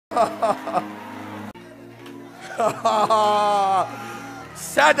Share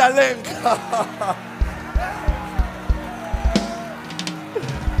the link.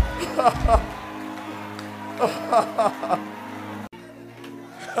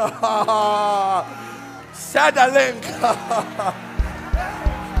 Share the link.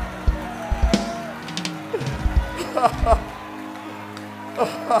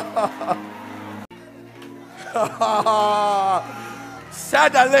 Share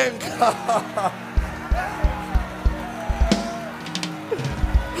the link.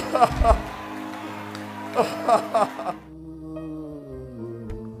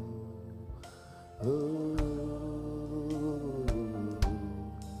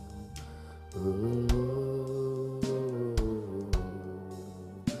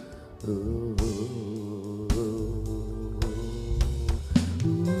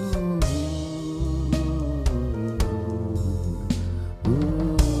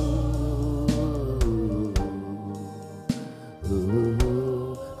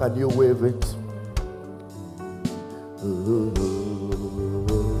 Can you wave it?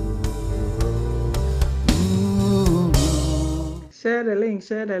 Share the link,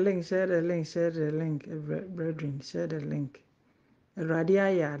 share the link, share the link, share the link, brethren, share the link.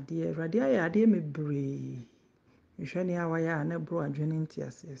 Radia yade, radia yade me bree. Mishani awaya na bro adwene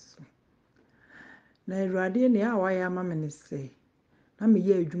ntiaseso. Na radia ne awaya mama ne say. Na me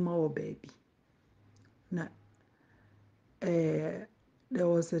ye adwuma wo baby. Na there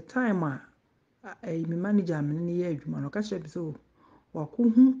was a time me manager me ne ye adwuma no ka che so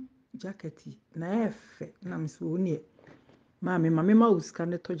wakohu jacket na efe na me so oni mame ma usika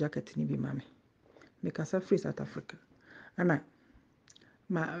ne to jacket ni bi mame me kasa free South Africa ana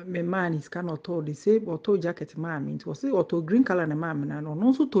me man is can auto the same auto jacket mame it was auto green color na mame na no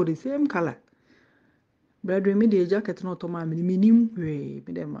nso to the same color brethren me the jacket no to mame ni minim hwe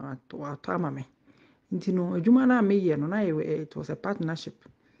me dem auto mame nti no adwuma na me ye no na it was a partnership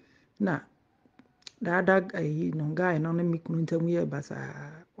na the other guy no na me kunu ntam ye basa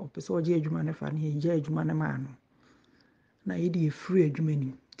opese oje adwuma ne fa ne ye adwuma ne ma no na ye dey free adwuma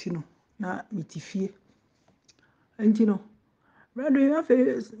ni nti no na mitifie nti no brother you have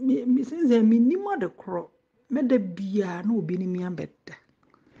me since me nimo de kro me da bia na obi ni mi abeda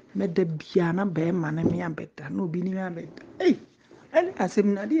me da bia na be ma na mi abeda na obi ni mi abeda ani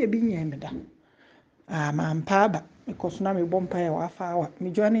asem na de ebi nyen me da ma mpa ba because na me bompa ya wa fa awa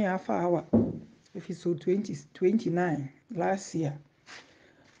me join ya fa awa episode 29 last year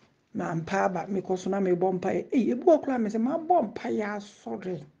na mpa ba because na me bompa ebu okla me se ma bompa ya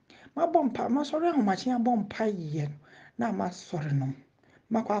sorry ma bompa ma sorry ho ma chia bompa ye na ma sorry no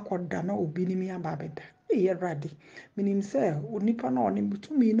makwa akoda na obi ni mi aba beda ye rade minim say onipa na oni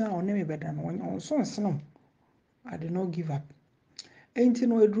butumi na oni me beda no onso nseno I did not give up enti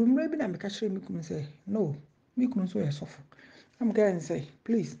no edrumre bi na me ka kire mi kunu say no mi kunu so ye sofo am going say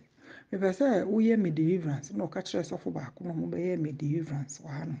please me be say wo ye me deliverance no ka kire sofo ba ko mo be ye me deliverance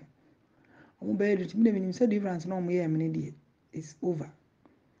wa no mo be ye me minim say deliverance no mo ye me ne is over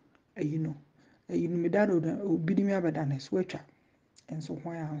you know me da obi ni mi abeda na so atwa enso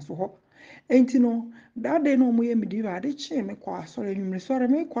ho ya enso ho enti no that day no mo ye me di ba de chi me kwa sori nwumre sori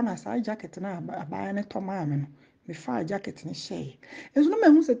me kwa na sa jacket na abaya ne to ma me no me fa jacket ne share enso no me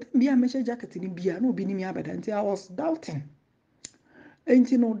hu se bia me share jacket ne bia na obi ni mi abeda enti I was doubting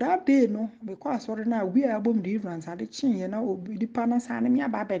enti no that day no me kwa sori na we abom deliverance ade chi ye na obi di pa na sa ne mi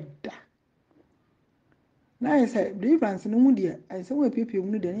abeda na ye say deliverance no mu de I say we pipi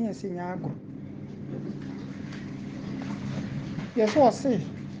mu de ne ye se nya agro yes what say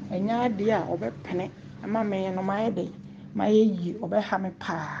enya ade a obepene ama me no my day my yi obeha me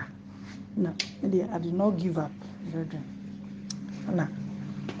pa na I did not give up brethren na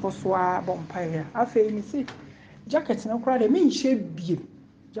koswa bompire afei mi see jacket no kra de me nhye biem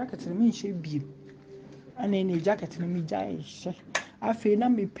jacket no me nhye biem ana ni jacket no me jai hye afei na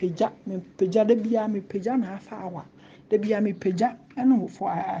me pagya de bia me pagya na afa awa de bia me pagya eno for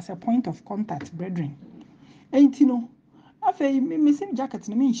as a point of contact brethren enti no afei me sim jacket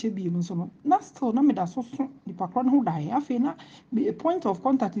no me nhye biem so no na still na me da so so di pakro no da ye afei na a point of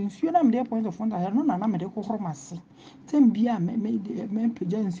contact nsuo na me dey point of contact no na me dey kokoro mase tem bia me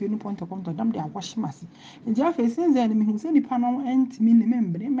pagya nsuo no point of contact na me dey awash mase nti afei since then me hu se di pa no entimi ne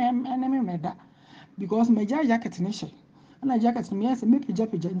membre me da because me jacket ne hye na jacket me yes me pagya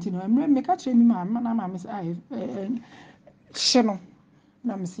nti no me ka kire mi ma na me say hye no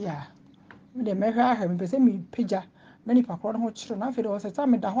na me say me dey me hwa me pese me pagya na ni pakro no ho kire na afei de was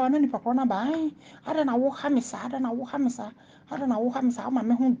time me da ho na ni pakro na ba ada na wo ha me sa ada na wo ha me sa ada na wo ha me sa ma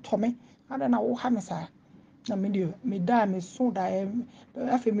me ho ntome ada na wo ha me sa na me da me so da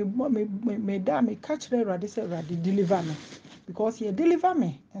afi me da me catch the Awurade say Awurade deliver me because he deliver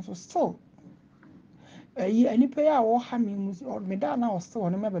me and so still anipa ya wo ha me da na was still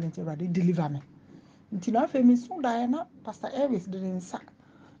on me be Awurade deliver me nti na afi me so da na Pastor Elvis de nsa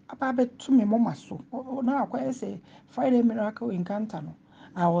apa betu me mama so na akwa say Friday miracle encounter no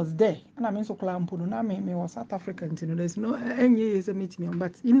I was there and I mean so clamp no na me was South African you know there's no any is a meeting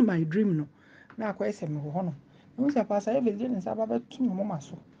but in my dream no na akwa say me ho no we say Pastor Elvis de nsa apa betu me mama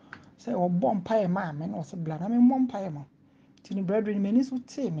so say obo mpa e ma me no say bla na me mo mpa e ma tini brethren me ni so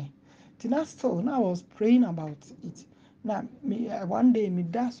tee me tina still now I was praying about it na me one day me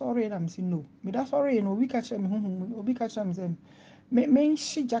da sorry and I'm saying no me da sorry no obi catch me obi catch me say me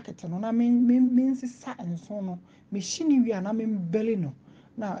shi jacket no na me nsisa enso no me shi ni wi na me belly no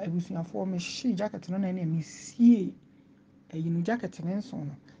na ebusuafo me shi jacket no na me sie no jacket no enso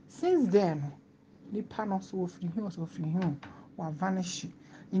no since then no nipa no so free him wa vanish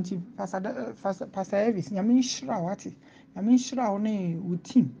into Pastor Elvis nyame nshira wati nyame nshira wo ne wo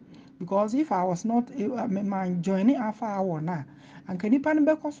team because if I was not my joining Alpha Hour na anka nipa no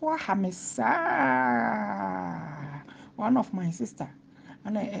be so ha me saa one of my sister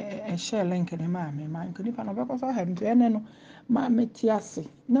and a share link in ma me man anka nipa no be so ha me no ma metiase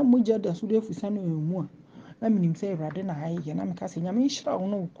na mogya da so de fusa no emu a na minim say Awurade na haye na me ka say nyame nshira wo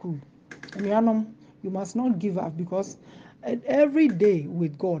no kru you must not give up because every day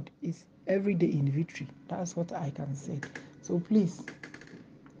with God is every day in victory. That's what I can say. So please,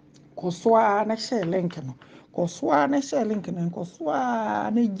 koswa na share link no. Koswa na share link no.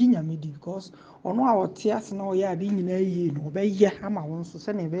 Koswa na ginya me di because ono a wote ase na oya ade nyina yie no obeye ama won so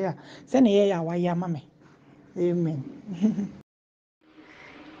se na be ya se na ye ya waye ama me. Amen.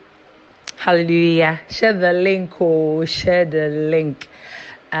 Hallelujah. Share the link, share the link.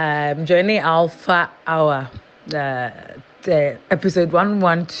 Joining Alpha Hour, the episode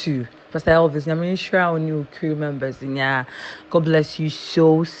 112. Pastor Elvis, I'm sure our new crew members. Yeah, God bless you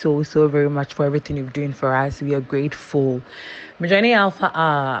so very much for everything you're doing for us. We are grateful. Joining Alpha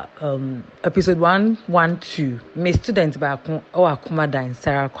Hour, episode 112. My students back Akumada and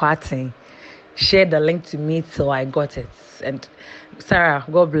Sarah Kwarteng shared the link to me till I got it. And Sarah,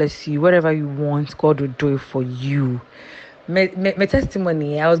 God bless you. Whatever you want, God will do it for you. My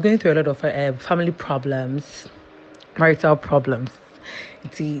testimony, I was going through a lot of family problems, marital problems.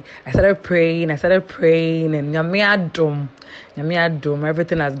 See, I started praying, and Nyame adom,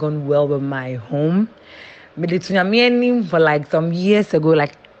 everything has gone well with my home. For like some years ago,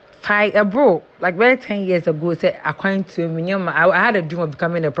 like very 10 years ago, said according to me, I had a dream of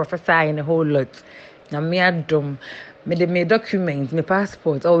becoming a professor and a whole lot. Nyame adom. My documents, my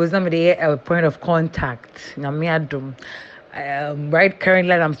passport, always not a point of contact. Nyame adom. Right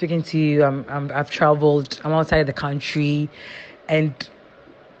currently I'm speaking to you, I've traveled, I'm outside the country, and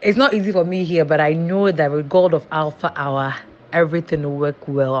it's not easy for me here, but I know that with God of Alpha Hour, everything will work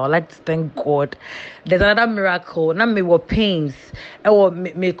well. I would like to thank God. There's another miracle. Now me were pains.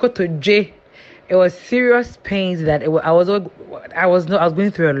 Me go to J. It was serious pains that I was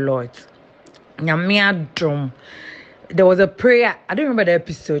going through a lot. Nyame adom. There was a prayer. I don't remember the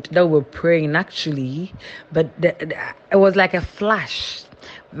episode that we were praying actually, but it was like a flash.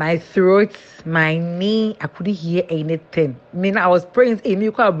 My throat, my knee, I couldn't hear anything. I was praying,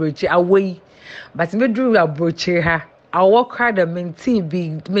 away, but me drew a broche her. I walk hard and maintain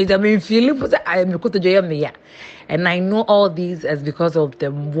big, made me feel I am going to join me. And I know all these as because of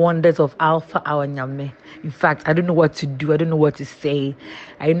the wonders of Alpha Hour Nyame. In fact, I don't know what to do. I don't know what to say.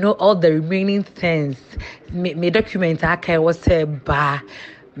 I know all the remaining things. My document I was said,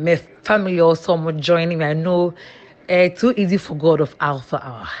 my family also joining me. I know it's too easy for God of Alpha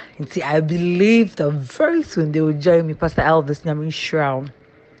Hour. And see, I believe that very soon they will join me, Pastor Elvis, Nyame Shroud,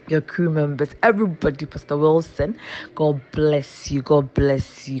 your crew members, everybody, Pastor Wilson. God bless you. God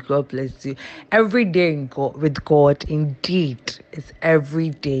bless you. God bless you. Every day with God, indeed, is every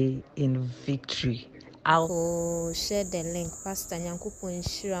day in victory. I'll share the link, Pastor Nyankopon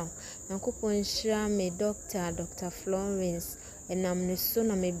Shira, me Dr. Florence, and I'm the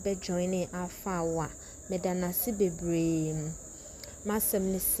son of me be joining Alpha Hour. Me danasi bebre. Masem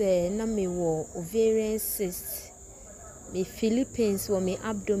ni say na me wo ovarian cyst. Me Philippines were me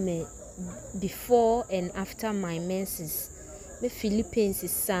abdomen before and after my menses. Me Philippines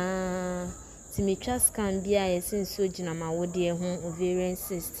is ti me trust can be a sin so jina ma wodi ovarian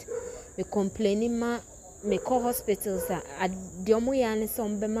cyst. Me complaining me call hospitals at the omoya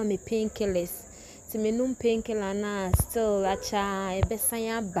some bema me painkillers. Ti me num painkiller na still acha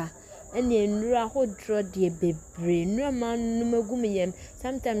ebesanya ba. ɛne nnura hodro de bebre nnura man no magum yam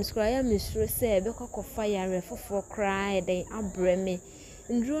sometimes cry am sure say be kokɔfa yare foforo cry den abrɛ me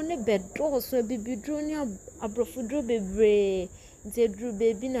nduro ne bedo so bibiduro ne abrofoduro bebre nti eduru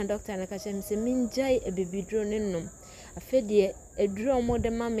baby na doctor na ka kyerɛ me sɛ minjai bibiduro ne nom afɛdeɛ eduru ɔmo de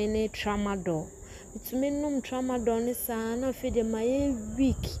ma me ne tramadol mitumi nom tramadol ne saa na afɛdeɛ ma ye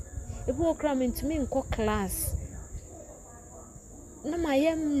weak ebi okra mitumi nkɔ class na ma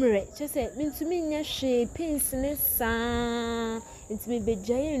ye mre kyerɛ mitumi nya hwe pains ne saa ntimi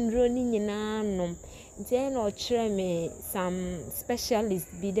begyae nduro ne nyinaa nom nti na ɔkyerɛ me some specialist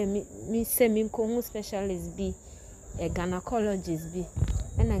bi de me sɛ me nko specialist bi gynecologist bi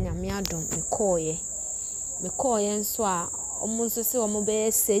na nyame adom me kɔɔye nso a ɔmo nso sɛ ɔmo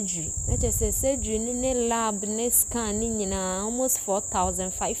bɛyɛ surgery na kyerɛ sɛ surgery ne lab ne scan ne nyinaa almost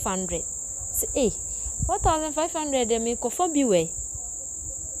 4500 sɛ 4500 de me kɔfa bi wɛ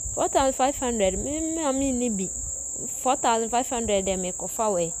 4500 me ami ni bi 4500 de me kɔfa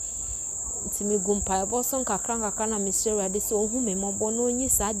wɛ nti me gumpa ebo so nkakra na me sure ade sɛ ohu me mɔbɔ no onyi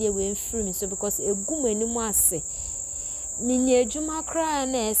saa de we mfiri me so because egum anim ase minye adwuma kra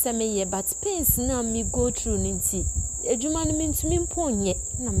na ɛsɛ me ye but pains na me go through nti adwuma no mentumi mponye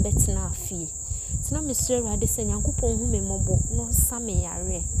na mbetena afie tina me sure ade sɛ nyankopɔn hu me mɔbɔ no sa me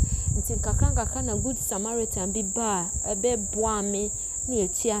yare nti nkakra na good samaritan bi ba ebe boa me na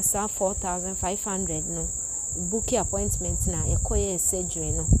etua sa 4500 no book appointment na ekoye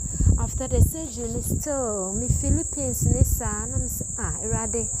surgery no after the surgery still me Philippines ne sa na me say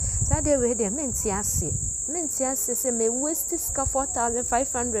erade sa de we de menti ase say me waste ska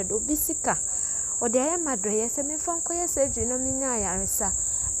 4500 obi sika o de aye madre say me fon koye surgery no me nya yaresa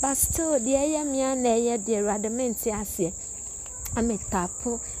but still de aye me na aye de erade menti ase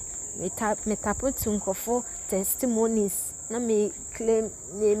ametapo to nkofo testimonies na me claim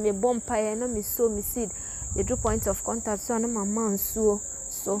me bompa na me sow me seed the 2 point of contact so na mama nsuo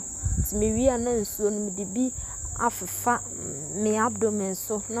so ti me wi ana nsuo no me de bi afefa me abdomen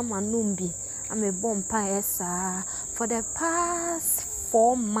so na manum bi ame bompa esa for the past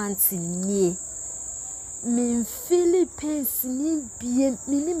 4 months nie me Philippines ni bi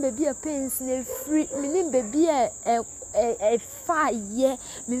me baby a pains na free me baby a fire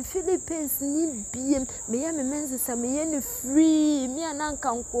me Philippines ni bi me ya me mensa me ye ni free me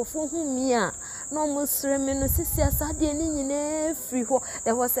ananka nkofo hu me a no mo sere me no sisi asade ni nyina free ho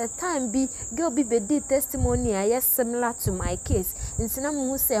there was a time bi girl bi did testimony a yes similar to my case ntina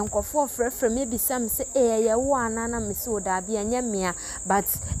mo se nkofo frefre me bi sam se ye wo anana me se oda bi anya me a but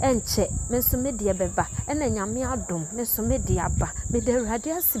enche me so me de beba ena nyame adom me so me de aba me de rade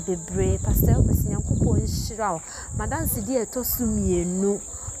ase bebre pastor Elvis Nyankopon hyira o madanse di etosu mienu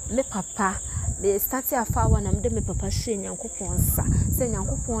me papa me start afa wa na me de me papa hye Nyankopon sa se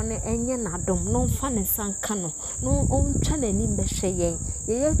Nyankopon ne enye nadom no mfa ne sanka no ontwa nani mbehwe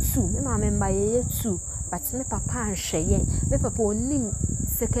ye tu me ma me mba ye tu but me papa anhwe me papa onim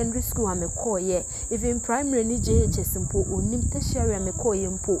secondary school a me koye even primary ni JHS mpo onim tertiary a me koye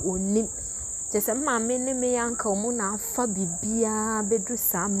mpo onim jese mama ne me yanka mu na afa bibia bedru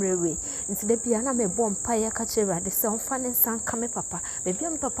samrewe nti da bia na me bompa ye ka kire ade se onfa ne sanka me papa bebia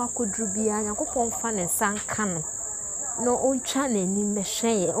me papa kodru bia Nyankopon fa ne sanka no ontwa nani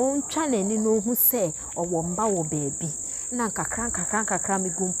mehwe ontwa nani no hu se owo mba wo baabi na nkakra me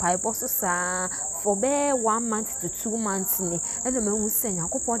gumpa eboso saa for be 1 month to 2 months ni na me hu se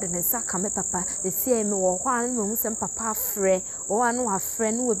Nyankopon de ne sanka me papa esi me wo hwa na me hu se papa afre wo anu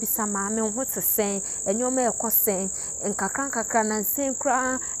afre no obi sama me hu tsesen enyoma ekosen nkakra na nsen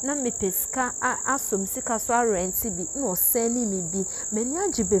kra na me peska asom sika so rent bi na osen ni me bi mani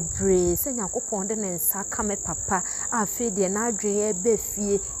age bebre se Nyankopon de ne sanka me papa afi de na adwen ebe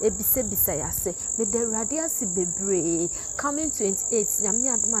fie ebisebisa yase me de rade ase bebre coming 28 nyame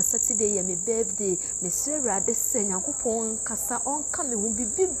adoma Saturday ya me birthday me se rade se Nyankopon kasa onka me hu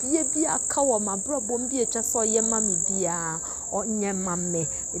bibie bi aka wo mabrobom bi etwa so ye ma me bia onye ma me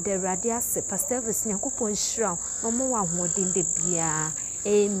de rade ase pastor Elvis Nyankopon hyira no mo wa hodin de bia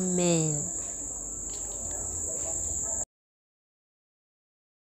amen.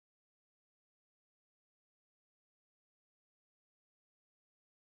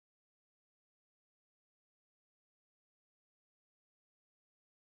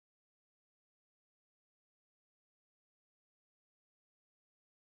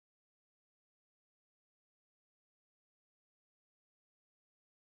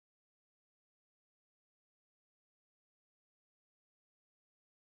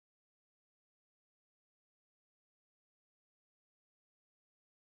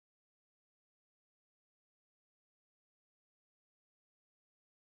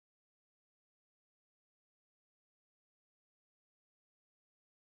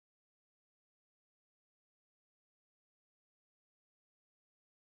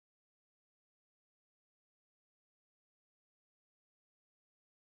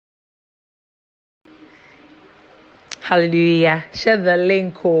 Hallelujah. Share the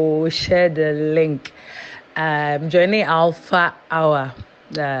link, oh, share the link. Journey Alpha Hour,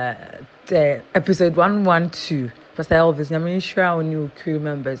 the episode 112. Pastor Elvis, I'm sure our new crew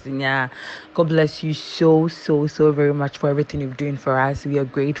members. Yeah, God bless you so very much for everything you're doing for us. We are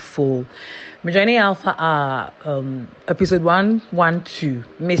grateful. Journey Alpha episode 112.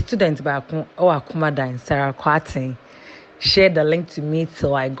 My student back Akumada and Sarah Kwatin shared the link to me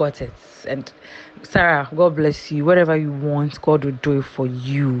till I got it. And Sarah, God bless you. Whatever you want, God will do it for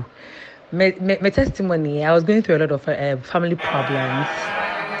you. My testimony, I was going through a lot of family problems,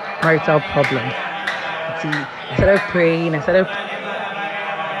 marital problems. I started praying.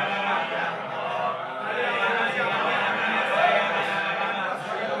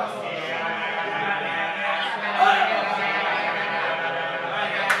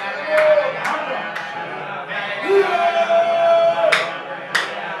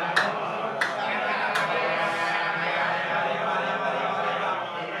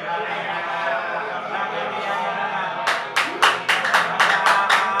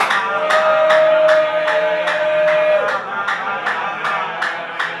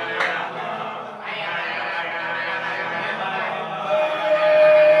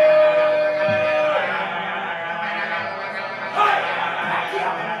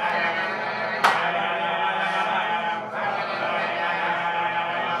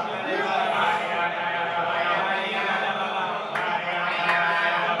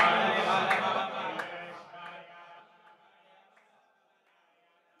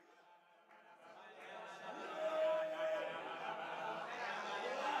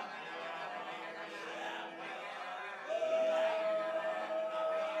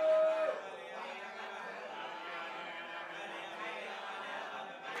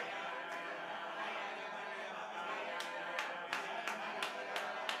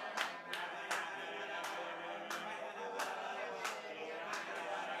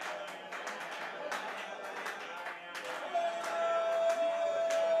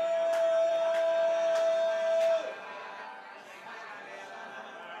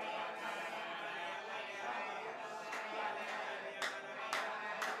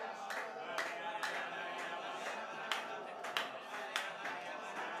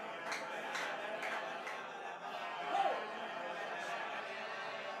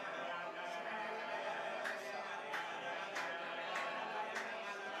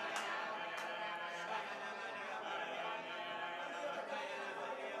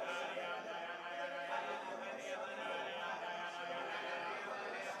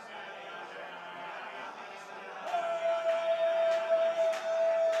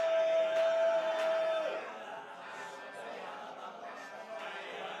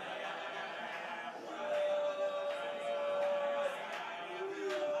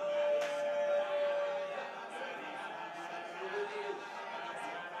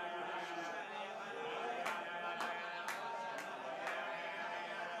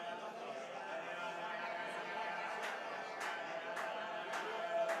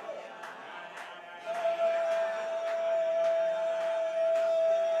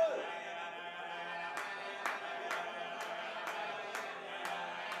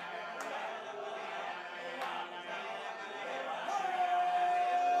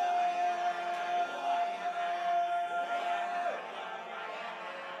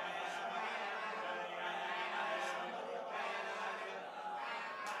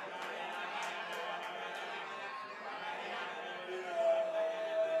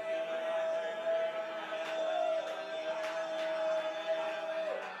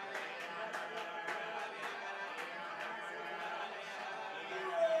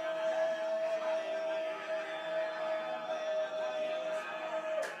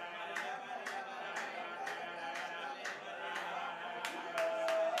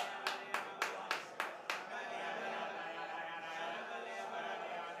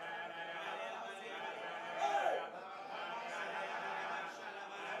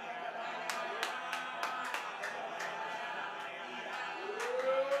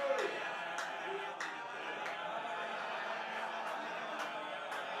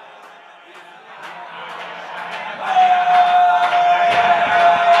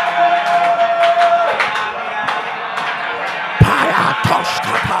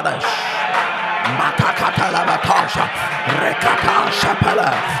 Rekata Shapala,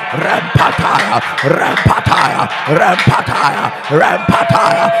 Rampata Rempataya, Rempataya, Rempataya,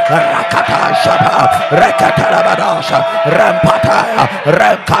 Rempataya, Rakata Shapa, Rekatalabadasha, Rempataya,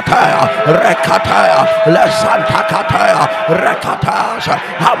 Rekataya, Rekataya, Lesanta Kataya, Rekatasha,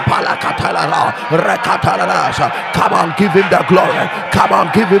 Hampalakatalala, Rekatalasha. Come on, give him the glory. Come on,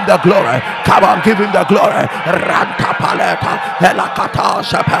 give him the glory. Come on, give him the glory. Ranta Paleta, Helakata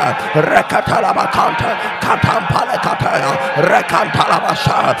Shapa, Rekatalabakanta, Katampalekataya,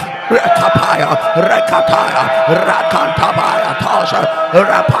 Rekantalabasha, Rekapaya, Rekataya, Rakantabaya Tasha,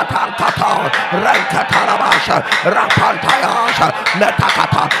 Rapatankata, Renkatalabasha, Rapantayasha,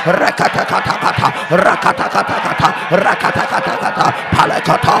 Metakata, Rekatakata, Rakatakata, Rakatakata,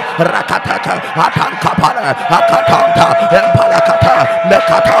 Palekata, Rakataka, Atankapale, Akatanta, Empalakata,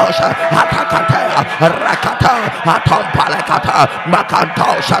 Mekatasha, Atakata, Rakata, Atampalekata,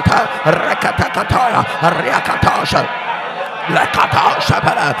 Makantoshata, Rekatakata, Riakatasha.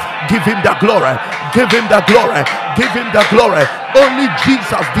 Give him the glory, give him the glory, give him the glory. Only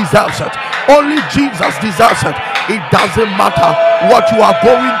Jesus deserves it. Only Jesus deserves it. It doesn't matter what you are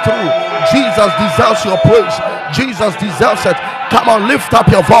going through. Jesus deserves your praise. Jesus deserves it. Come on, lift up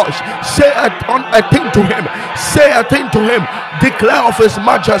your voice. Say a thing to him. Say a thing to him. Declare of his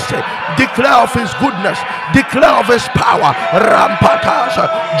majesty. Declare of his goodness. Declare of his power. Rampatasha.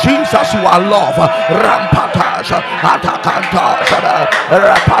 Jesus, you are love. Rampatasha. Atakantasha.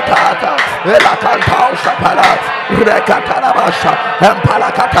 Rapatata. Elakantasha. Rekatarabasha.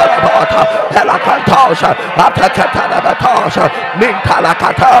 Empalakatarabata. Elakantasha. Atakatarabasha.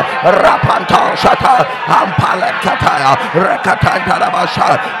 Mintalakata. Rapantasha. Ampalakataya. Rekatantarabasha.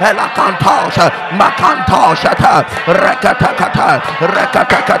 Elakantasha. Makantosha. Rekatakata.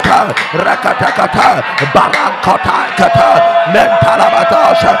 Rekatakata. Rekatakata. Barakota.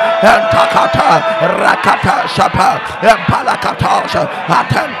 Mentalabatasha. Entakata. Rakata. Shapa. Empalakatasha.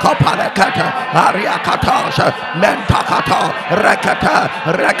 Atenkopalakata. Ariakatasha. Mentakata. Rekata.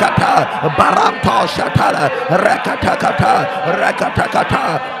 Rekata. Barantosha. Rekatakata. Rekatakata.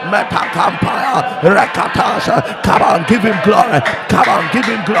 Metakampaya. Rekatasha. Come on, give him glory. Come on, give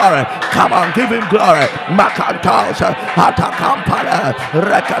him glory. Come on, give him glory. Makantasha. Atakampala.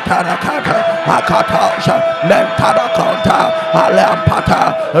 Rekatakata. Akatasha. Mentanakonta. Alampata.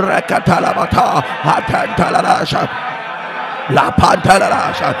 Rekatalabata. Atantalarasha. La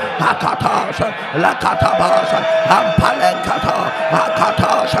Pantalarasha, Akatasha, La Katabasha, Ampalenkata,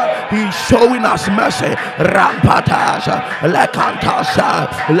 Akatasha. He's showing us mercy. Rampatasha, La Kantasha,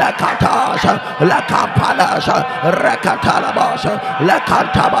 La Katasha, La Kampalasha, Rekatalabasha, La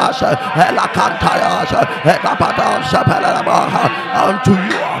Kantabasha, La Kantayasha, La Patasha, Palabaha. Unto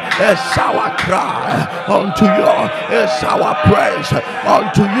you is our cry, unto you is our praise,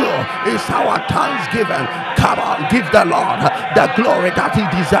 unto you is our thanksgiving. Come on, give the Lord the glory that he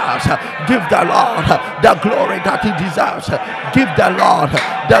deserves. Give the Lord the glory that he deserves. Give the Lord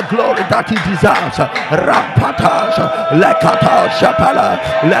the glory that he deserves. Rampatasha, Lekatasha,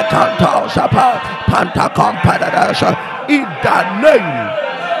 Lekantasha, Pantakompadasha. In the name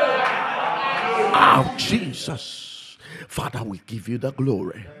of Jesus, Father, we give you the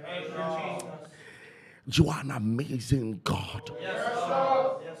glory. You are an amazing God.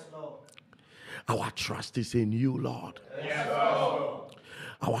 Our trust is in you, Lord. Yes, Lord.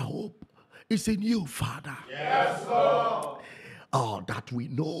 Our hope is in you, Father. Yes, Lord. All that we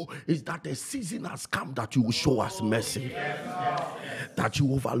know is that the season has come that you will show us mercy. Yes, that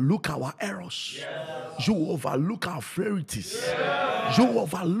you overlook our errors. Yes. You overlook our frailties. Yes. You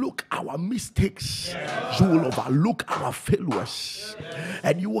overlook our mistakes. Yes. You will overlook our failures. Yes.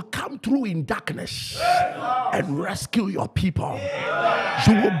 And you will come through in darkness and rescue your people. Yes.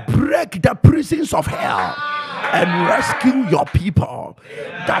 You will break the prisons of hell and rescue your people.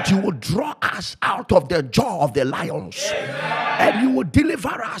 That you will draw us out of the jaw of the lions. And you will deliver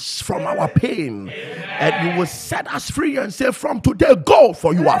us from our pain. And you will set us free and say, from today, go,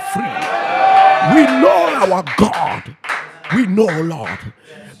 for you are free. We know our God. We know, Lord.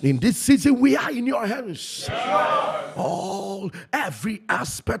 In this season, we are in your hands. Every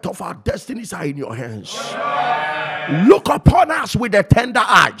aspect of our destinies are in your hands. Look upon us with the tender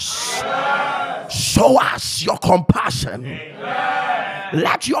eyes. Show us your compassion.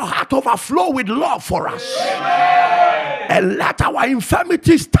 Let your heart overflow with love for us. And let our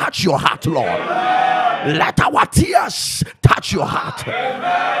infirmities touch your heart, Lord. Let our tears touch your heart.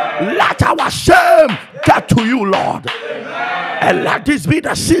 Let our shame get to you, Lord. And let this be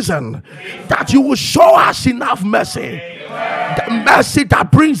the season that you will show us enough mercy. The mercy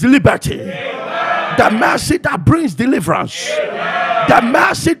that brings liberty. The mercy that brings deliverance. The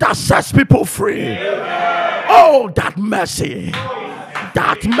mercy that sets people free. Oh, that mercy.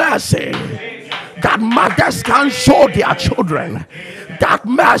 That mercy that mothers can show their children. That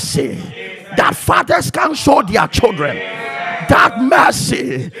mercy that fathers can show their children. That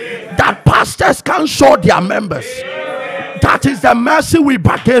mercy that pastors can show their members. That is the mercy we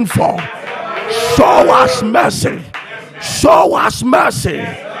bargain for. Show us mercy. Show us mercy.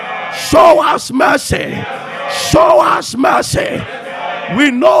 Show us mercy. Show us mercy.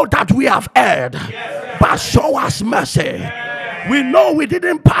 We know that we have erred, but show us mercy. We know we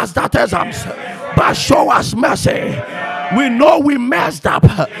didn't pass that exams, but show us mercy. We know we messed up,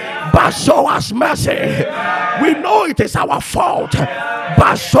 but show us mercy. We know it is our fault,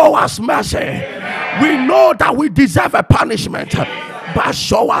 but show us mercy. We know that we deserve a punishment, but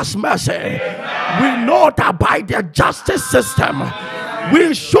show us mercy. We know that by the justice system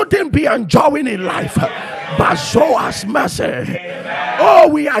we shouldn't be enjoying in life, but show us mercy. Oh,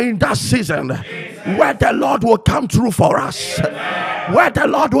 we are in that season where the Lord will come through for us. Where the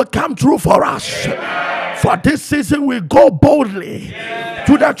Lord will come through for us. For this season we go boldly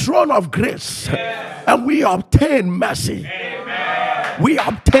to the throne of grace and we obtain mercy. We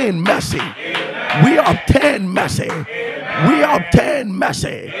obtain mercy. We obtain mercy. We obtain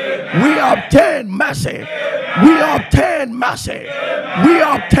mercy. We obtain mercy. We obtain mercy. We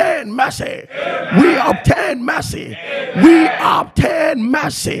obtain mercy. We obtain mercy. We obtain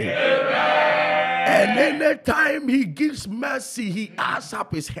mercy. And anytime he gives mercy, he asks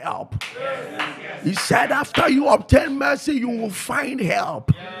up his help. He said, after you obtain mercy, you will find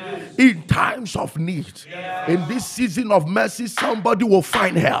help in times of need. In this season of mercy, somebody will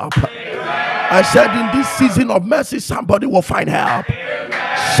find help. I said, in this season of mercy, somebody will find help.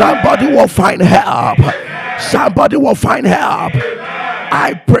 Somebody will find help. Somebody will find help.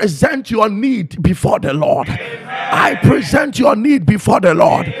 I present your need before the Lord. I present your need before the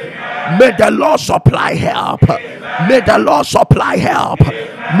Lord. May the Lord supply help. May the Lord supply help.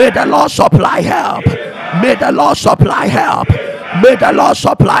 May the Lord supply help. May the Lord supply help. May the Lord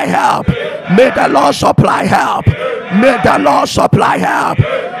supply help. May the Lord supply help. May the Lord supply help.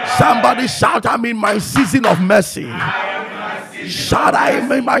 Somebody shout, I'm in my season of mercy. Shout, I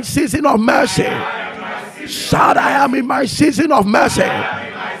am in my season of mercy. Shout, I am in my season of mercy.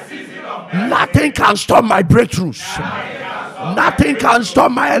 Nothing can stop my breakthroughs. Nothing can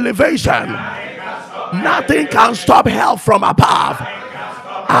stop my elevation. Nothing can stop help from above.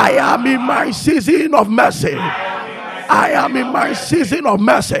 I am in my season of mercy. I am in my season of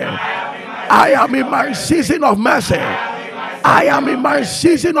mercy. I am in my season of mercy. I am in my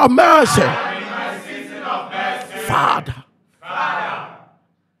season of mercy. Father,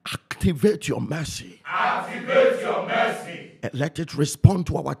 activate your mercy. Activate your mercy. And let it respond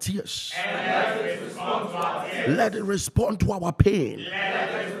to our tears. Let it respond to our pain.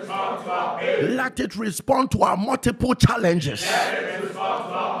 Let it respond to our multiple challenges.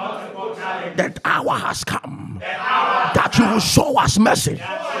 That hour has come that you will show us mercy.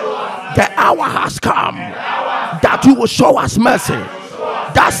 The hour has come that you will show us mercy.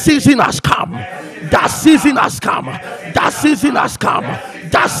 That season has come. That season has come. That season has come.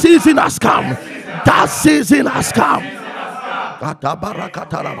 That season has come. That season has come.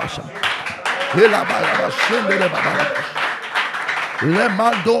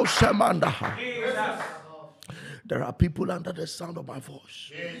 There are people under the sound of my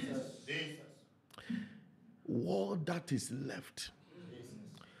voice. All that is left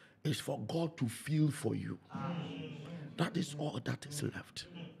is for God to feel for you. That is all that is left.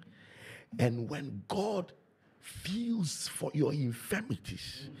 And when God feels for your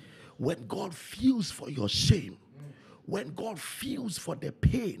infirmities, when God feels for your shame, when God feels for the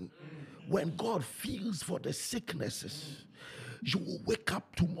pain, when God feels for the sicknesses, you will wake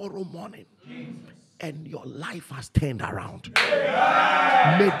up tomorrow morning and your life has turned around.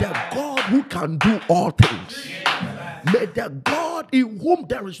 May the God who can do all things, may the God in whom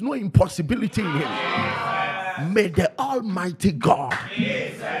there is no impossibility in him, may the Almighty God,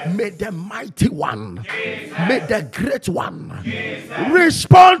 may the Mighty One, may the Great One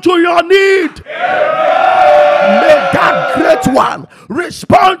respond to your need. May that Great One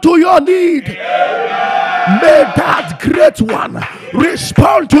respond to your need. May that Great One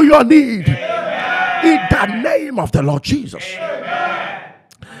respond to your need. In the name of the Lord Jesus.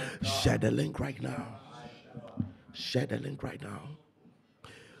 Share the link right now. Share the link right now.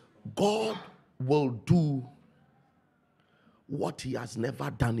 God will do what he has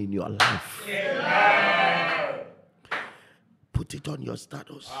never done in your life. Put it on your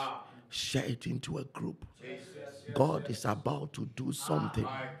status. Share it into a group. God is about to do something,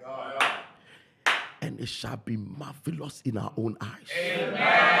 and it shall be marvelous in our own eyes.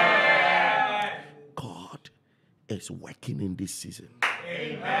 God is working in this season.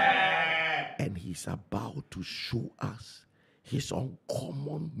 Amen. And he's about to show us his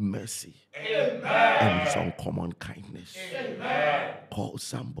uncommon mercy. Amen. And his uncommon kindness. Amen. Call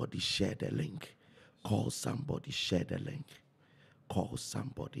somebody, share the link. Call somebody, share the link. Call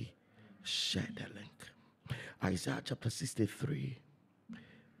somebody, share the link. Isaiah chapter 63,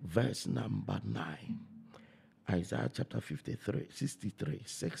 verse number 9. Isaiah chapter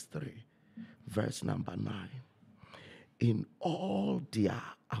 63, verse number 9. In all their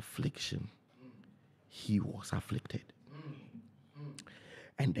affliction, he was afflicted.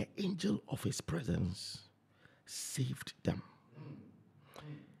 And the angel of his presence saved them.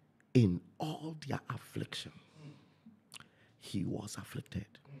 In all their affliction, he was afflicted.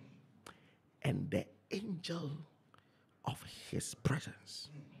 And the angel of his presence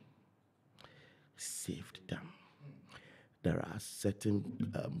saved them. There are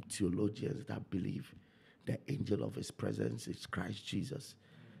certain theologians that believe the angel of his presence is Christ Jesus.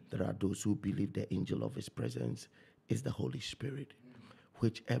 There are those who believe the angel of his presence is the Holy Spirit.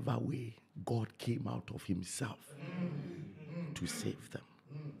 Whichever way, God came out of himself to save them.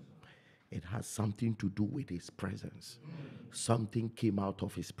 It has something to do with his presence. Something came out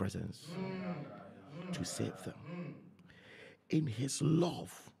of his presence to save them. In his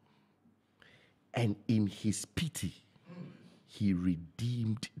love and in his pity, he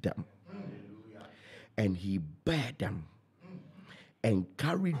redeemed them. And he bare them and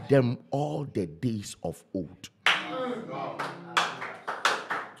carried them all the days of old.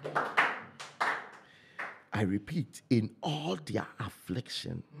 I repeat, in all their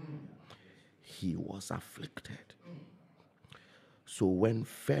affliction, he was afflicted. So when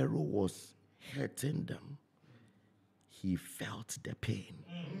Pharaoh was hurting them, he felt the pain.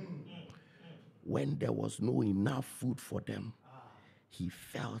 When there was no enough food for them, he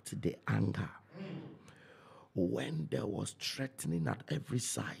felt the anger. When there was threatening at every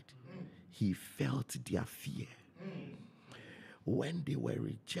side, he felt their fear. When they were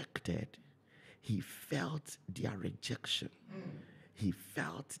rejected, he felt their rejection. He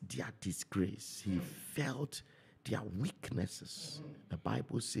felt their disgrace. He felt their weaknesses. The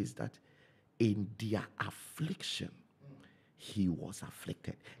Bible says that in their affliction, he was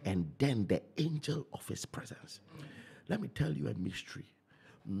afflicted. And then the angel of his presence. Let me tell you a mystery.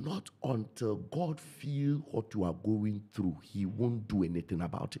 Not until God feels what you are going through, he won't do anything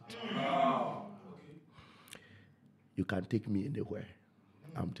about it. You can take me anywhere.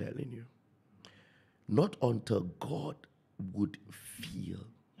 I'm telling you. Not until God would feel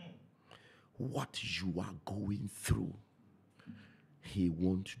what you are going through, he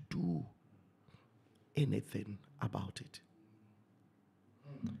won't do anything about it.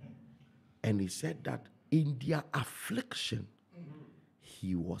 And he said that in their affliction,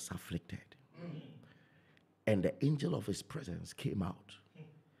 he was afflicted. And the angel of his presence came out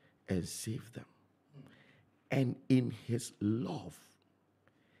and saved them. And in his love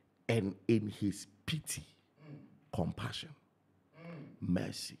and in his pity, compassion,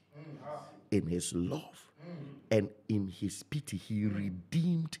 mercy, in his love and in his pity, he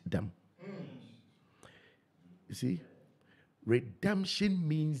redeemed them. You see, redemption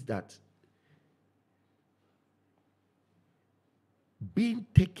means that being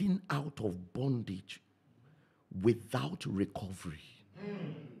taken out of bondage without recovery.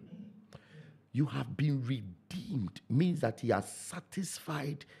 You have been redeemed means that he has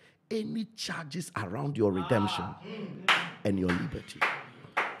satisfied any charges around your redemption and your liberty.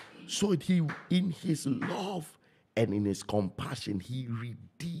 So he, in his love and in his compassion, he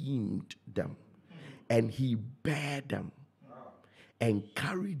redeemed them and he bare them and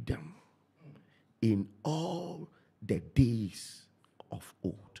carried them in all the days of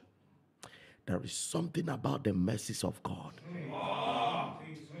old. There is something about the mercies of God.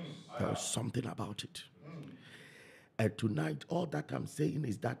 There is something about it. And tonight, all that I'm saying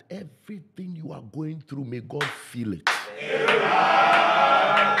is that everything you are going through, may God feel it.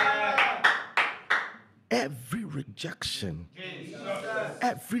 Every rejection,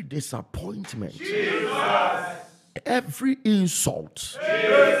 every disappointment, every insult,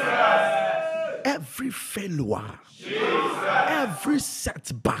 every failure, every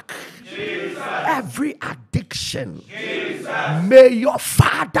setback, every addiction, may your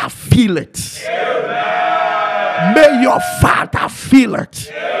Father feel it. May your Father feel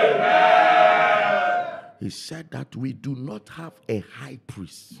it. He said that we do not have a high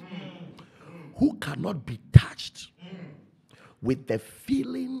priest who cannot be touched with the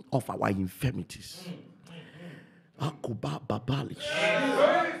feeling of our infirmities.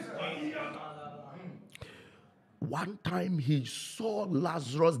 One time he saw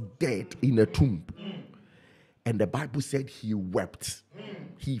Lazarus dead in a tomb, And the Bible said he wept.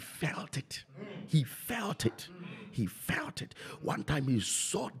 He felt it. He felt it. He felt it. One time he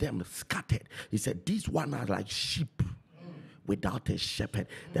saw them scattered. He said, these one are like sheep without a shepherd.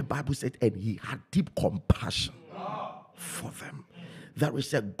 The Bible said, and he had deep compassion for them. There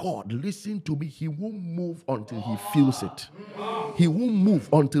is a God, listen to me, he won't move until he feels it. He won't move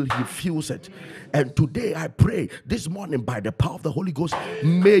until he feels it. And today I pray, this morning, by the power of the Holy Ghost,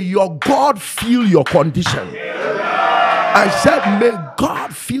 may your God feel your condition. I said, may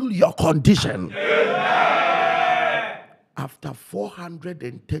God feel your condition. After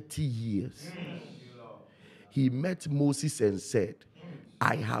 430 years, he met Moses and said,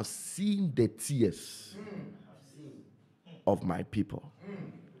 I have seen the tears of my people.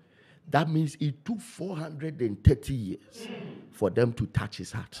 That means it took 430 years for them to touch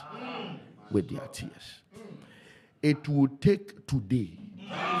his heart with their tears. It will take today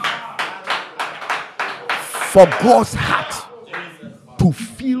for God's heart to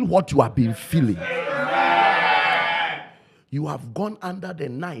feel what you have been feeling. You have gone under the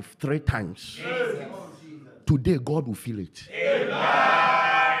knife 3 times. Today, God will feel it.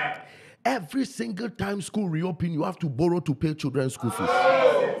 Every single time school reopen, you have to borrow to pay children's school fees.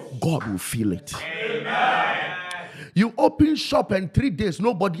 God will feel it. You open shop and 3 days,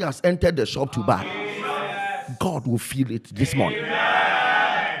 nobody has entered the shop to buy. God will feel it this morning.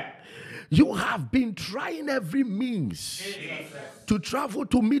 You have been trying every means to travel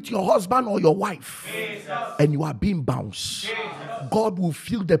to meet your husband or your wife, and you are being bounced. God will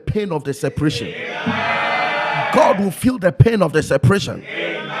feel the pain of the separation. God will feel the pain of the separation.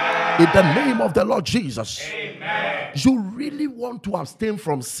 In the name of the Lord Jesus. You really want to abstain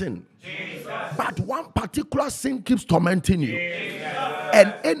from sin, but one particular sin keeps tormenting you.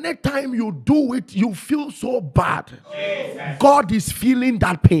 And anytime you do it, you feel so bad. God is feeling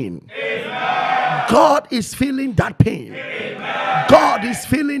that pain. God is feeling that pain. God is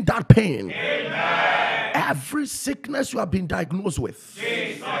feeling that pain. Every sickness you have been diagnosed with,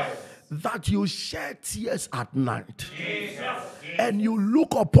 that you shed tears at night, and you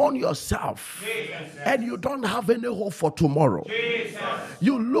look upon yourself and you don't have any hope for tomorrow.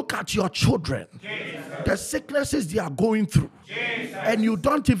 You look at your children, the sicknesses they are going through, and you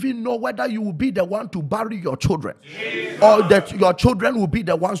don't even know whether you will be the one to bury your children or that your children will be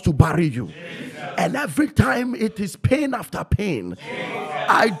the ones to bury you. And every time it is pain after pain.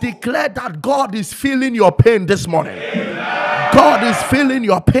 I declare that God is feeling your pain this morning. God is feeling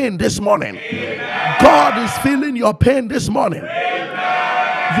your pain this morning. God is feeling your pain this morning.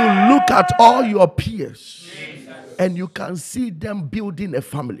 You look at all your peers and you can see them building a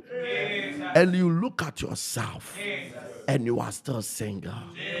family. And you look at yourself and you are still single.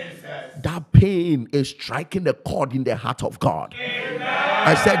 That pain is striking a chord in the heart of God.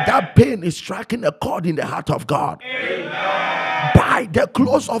 I said that pain is striking a chord in the heart of God. By the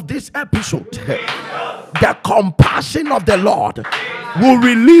close of this episode, the compassion of the Lord will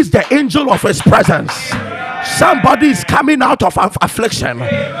release the angel of his presence. Somebody is coming out of affliction.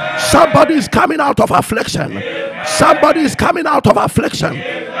 Somebody is coming out of affliction. Somebody is coming out of affliction.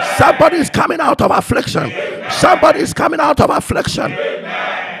 Somebody is coming out of affliction. Somebody is coming out of affliction.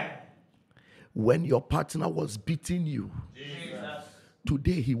 When your partner was beating you,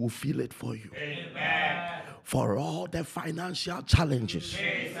 today he will feel it for you. For all the financial challenges,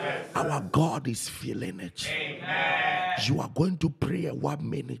 our God is feeling it. You are going to pray a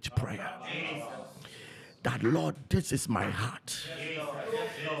 1-minute prayer. That, Lord, this is my heart.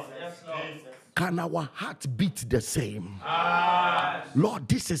 Can our heart beat the same? Lord,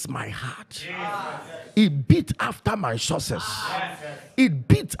 this is my heart. It beat after my sources. It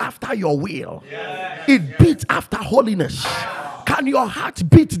beat after your will. It beat after holiness. Can your heart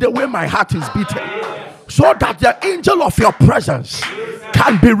beat the way my heart is beating? So that the angel of your presence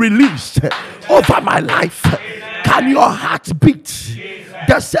can be released over my life. Can your heart beat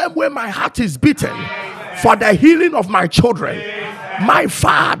the same way my heart is beating for the healing of my children? My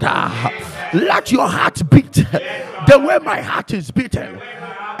Father, let your heart beat the way my heart is beating,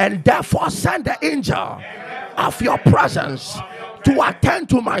 and therefore send the angel of your presence to attend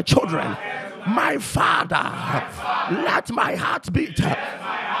to my children. My Father, let my heart beat,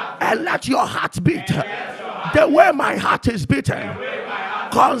 and let your heart beat the way my heart is beating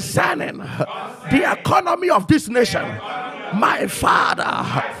concerning the economy of this nation. My Father,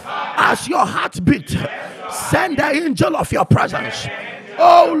 as your heart beat, send the angel of your presence.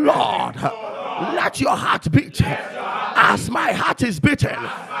 Oh Lord, let your heart beat as my heart is beating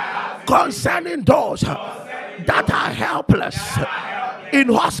concerning those that are helpless in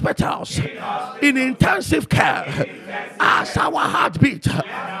hospitals, in intensive care. As our heart beat,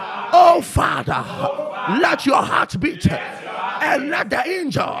 oh Father, let your heart beat, and let the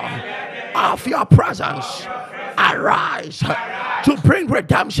angel of your presence arise to bring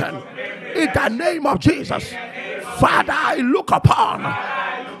redemption in the name of Jesus. Father, I look upon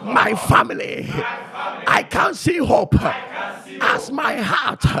my family. I can see hope as my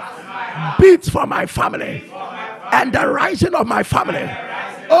heart beats for my family and the rising of my family.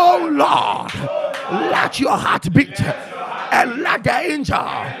 Oh Lord, let your heart beat and let the angel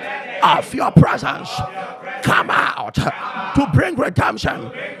of your presence come out to bring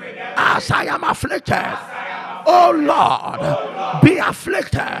redemption as I am afflicted. Oh Lord, be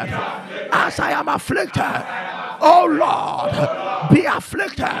afflicted as I am afflicted. Oh Lord, be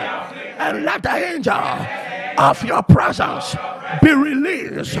afflicted, and let the angel of your presence be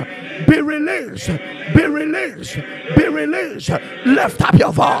released, be released, be released, be released. Lift up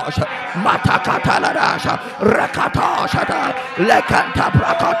your voice. Matakataladasha, Rakatashata, Lekanta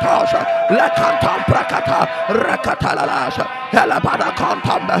Prakatosha, Lekanta Prakata, Rakataladasha, Helabada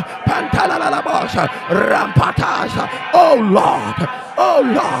Contam, Pantalalabosha, Rampatasha. Oh Lord,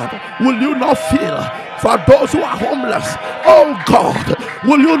 will you not fear for those who are homeless? Oh God,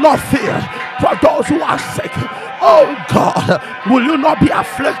 will you not fear for those who are sick? Oh God, will you not be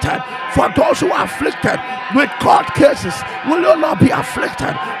afflicted for those who are afflicted with court cases? Will you not be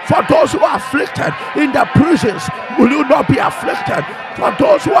afflicted for those who are afflicted in the prisons? Will you not be afflicted for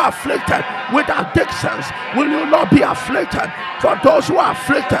those who are afflicted with addictions? Will you not be afflicted for those who are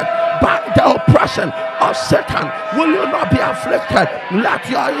afflicted by the oppression of Satan? Will you not be afflicted? Let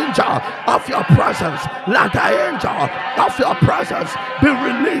your angel of your presence, let the angel of your presence be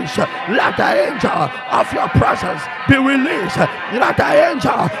released. Let the angel of your presence be released. Let the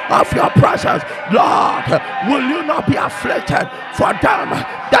angel of your presence, Lord, will you not be afflicted for them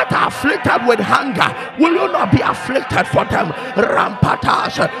that are afflicted with hunger? Will you not be afflicted for them?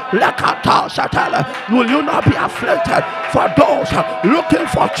 Rampatash, Lekatash, will you not be afflicted for those looking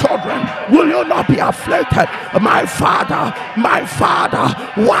for children? Will you not be afflicted? My Father,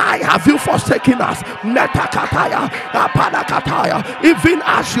 why have you forsaken us? Metakataya, Apanakataya. Even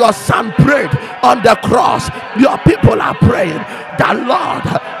as your son prayed on the cross, your people are praying that, Lord,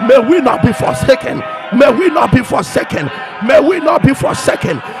 may we not be forsaken. May we not be forsaken. May we not be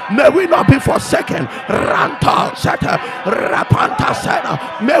forsaken. May we not be forsaken. Ranta Seta, Rapanta Seta.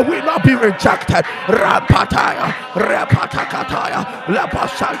 May we not be rejected. Rapataya, Rapatakataya,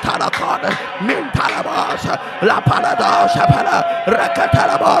 Lapasantana Kona, Mintalabas, Lapanados,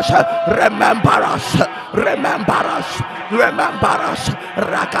 Rakatalabas. Remember us, remember us, remember us.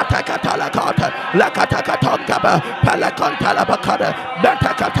 Rakatakatalakata, Lakatakatokaba, Palakontalabakada,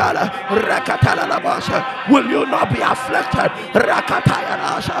 Betakatala, Rakatalabas. Will you not be afflicted?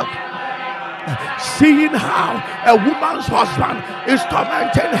 Rakatayanasha. Seeing how a woman's husband is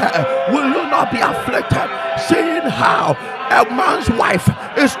tormenting her, will you not be afflicted? Seeing how a man's wife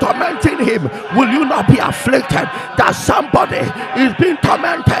is tormenting him, will you not be afflicted? That somebody is being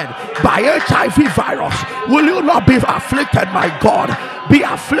tormented by HIV virus, will you not be afflicted? My God, be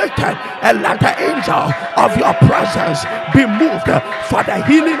afflicted, and let the angel of your presence be moved for the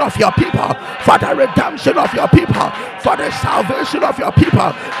healing of your people, for the redemption of your people, for the salvation of your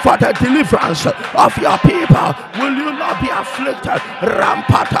people, for the deliverance of your people. Will you not be afflicted?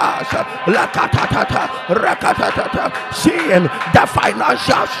 Rampatas, Lakatata, Rakatata. Seeing the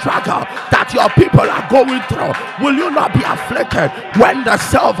financial struggle that your people are going through, will you not be afflicted? When the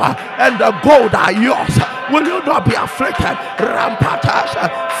silver and the gold are yours, will you not be afflicted? Rampatas,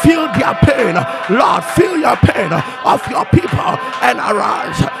 feel their pain, Lord, feel your pain of your people and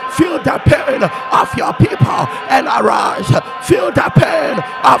arise. Feel the pain of your people and arise. Feel the pain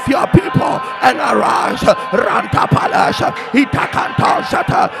of your people and arise. Ranta palasha, itakanta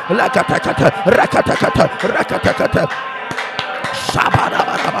shata, lakatakata, rakatakata, rakatakata.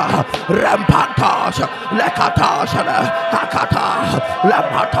 Shabadabadaba, Rampantas, Lekatas, Hakata,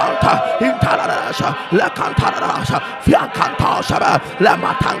 Lamatanta, Intalarasha, Lekantarasha, Fiakantas,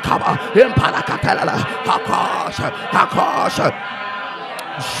 Lamatankaba, Impalakatela, Hakas,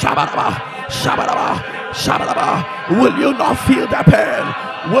 Shabadaba, will you not feel the pain?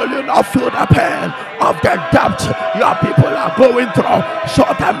 Will you not feel the pain of the depth your people are going through?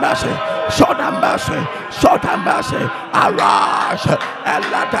 Show them mercy, show them mercy, show them mercy. Arise and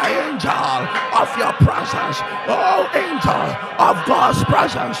let the angel of your presence, oh angel of God's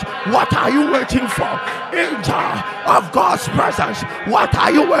presence, what are you waiting for? Angel of God's presence, what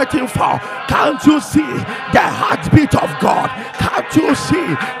are you waiting for? Can't you see the heartbeat of God? Can't you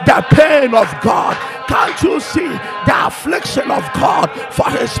see the pain of God? Can't you see the affliction of God for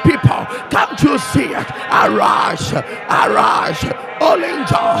his people? angel, can't you see it? Arise, arise, all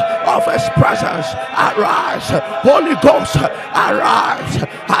angel of his presence, arise, Holy Ghost, arise,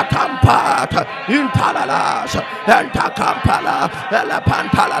 Atampat, Intalalas, Entakampala,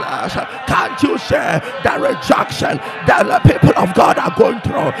 Elepantalalas. Can't you see the rejection that the people of God are going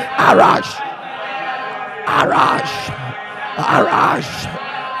through? Arise, arise, arise,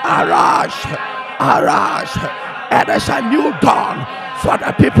 arise, arise. It is a new dawn for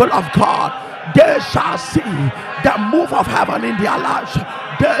the people of God. They shall see the move of heaven in their lives.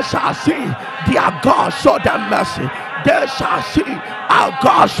 They shall see their God show them mercy. They shall see our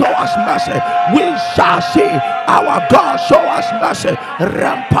God show us mercy. We shall see our God show us mercy.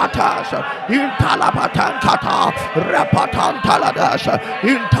 Rempatas in Talabatan Kata, Repatan Taladas,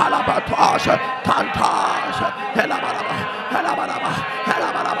 in Talabatas, Kantas, Helabaraba, Helabaraba,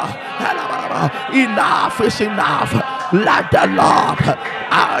 Helabaraba, Helabaraba. Enough is enough. Let the Lord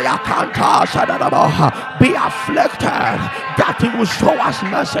be afflicted that he will show us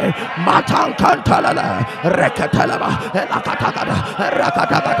mercy. Matan Kantalala, Rekatalaba, Rakatagada,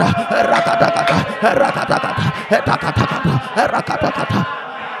 Rakatagada, Rakatagada, Rakatagada, Rakatagada, Rakatagada.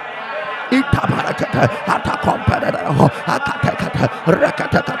 Itabarakata, Atakompanada, Akatakata,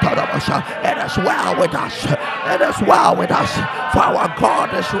 Rakatakata. It is well with us. It is well with us. For our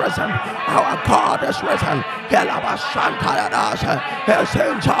God is risen. Our God is risen. His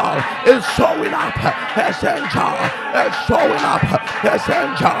angel is showing up. His angel is showing up. His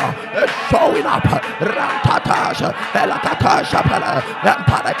angel is showing up. Rantatasha, Elakatasha,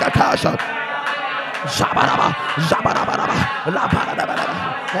 Emparakatash. Zabaraba, Zabarabaraba, La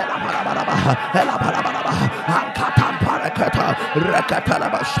Parabaraba, La Parabaraba, La Parabaraba, Ankatam Parakata,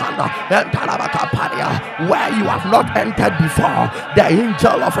 Rekatalaba Shanda, and Talabakaparia, where you have not entered before. The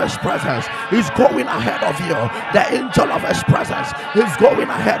angel of his presence is going ahead of you. The angel of his presence is going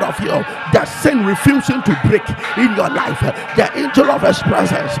ahead of you. The sin refusing to break in your life. The angel of his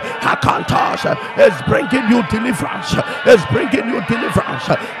presence, Hakantas, is bringing you deliverance. Is bringing you deliverance.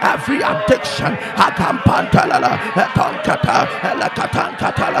 Every addiction. In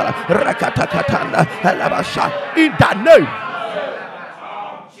the name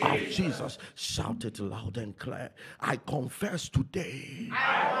of Jesus, shout it loud and clear. I confess today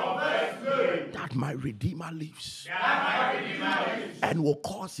that my Redeemer lives and will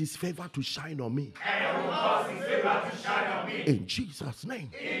cause his favor to shine on me. In Jesus' name.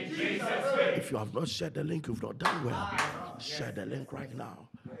 If you have not shared the link, you've not done well. Share the link right now.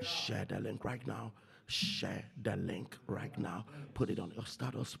 Share the link right now. Share the link right now. Put it on your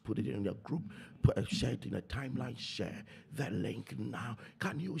status. Put it in your group. Share it in a timeline. Share the link now.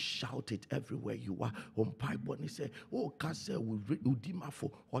 Can you shout it everywhere you are? On pipe when he say, "Oh, kase udima for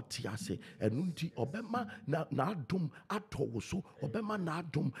otiase." Enundi obema na dum atowoso. Obema na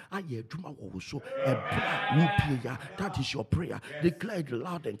dum aye duma woso. That is your prayer. Declare it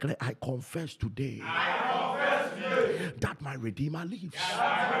loud and clear. I confess today that my Redeemer lives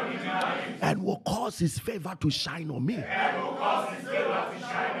and will cause his favor to shine on me.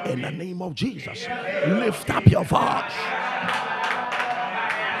 In the name of Jesus, lift up your voice.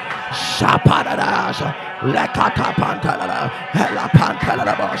 Shapadadasha, Lekata Pantalala, Hela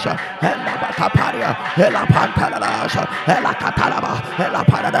Pantalabasha, Hela Bataparia, Hela Pantalasha, Hela Catalaba, Hela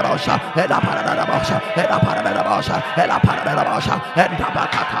Paradabasha, Hela Paradabasha, Hela Paradabasha, Hela Paradabasha, and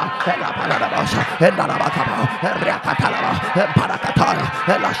Dabakata, Hela Paradabasha, and Dabakaba, and Rakatalaba, and Parakatara,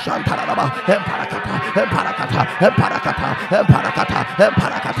 Hela Shantalaba, and Parakata, and Parakata, and Parakata, and Parakata, and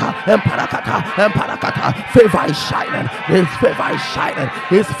Parakata, and Parakata, and Parakata. Favor is shining, his favor is shining,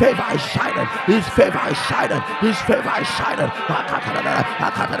 his favor is shining, his favor is shining, his favor is shining.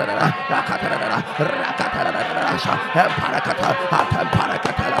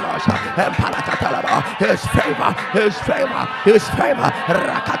 His favor, his favor, his favor.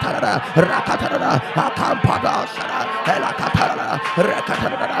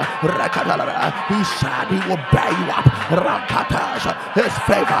 He said he will bear you up. His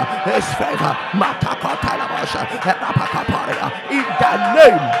favor, his favor. In the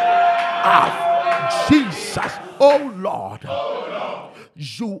name of Jesus, oh Lord,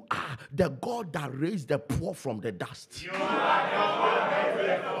 you are the God that raised the poor from the dust,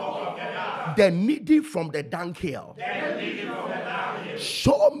 the needy from the dunghill.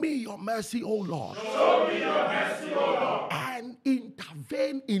 Show me your mercy, oh Lord, and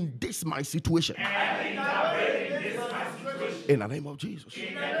intervene in this my situation. In the name of Jesus.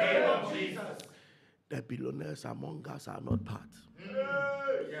 The billionaires among us are not part.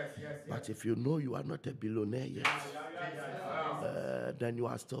 But if you know you are not a billionaire yet, then you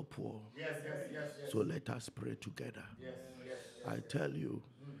are still poor. So let us pray together. I tell you,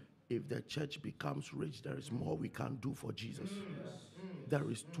 If the church becomes rich, there is more we can do for Jesus.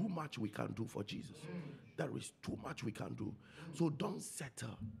 There is too much we can do for Jesus. There is too much we can do. So don't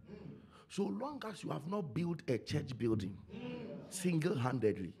settle. So long as you have not built a church building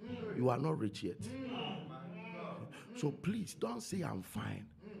single-handedly, you are not rich yet. So please don't say I'm fine.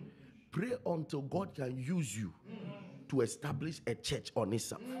 Pray until God can use you to establish a church on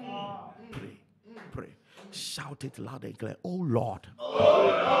itself. Pray. Shout it loud and clear. Oh Lord.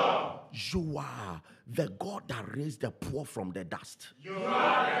 You are the God that raised the poor from the dust. You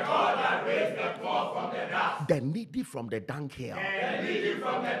are the God that raised the poor from the dust. The needy from the dunghill. The needy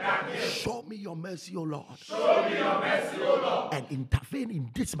from the dunghill. Show me your mercy, O Lord. Show me your mercy, O Lord. And intervene in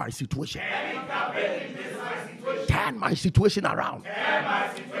this my situation. And intervene in this my situation. Turn my situation around. Turn my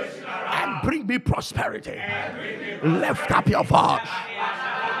situation around. And bring me prosperity. And bring me prosperity. Lift up your voice.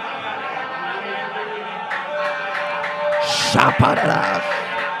 Shaparadas.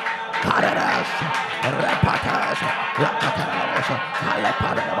 Karadas, Rapatas, Rakataras,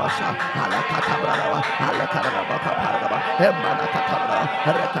 Alaparas, Alacatabrava, Alacarabaka, Emanacatara,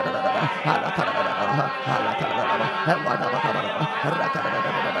 Rakatara, Alacarabara, Alacarabara, Emanacatara,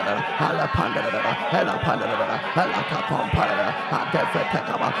 Rakatara, Alapandara, Elapandara, Alacapara,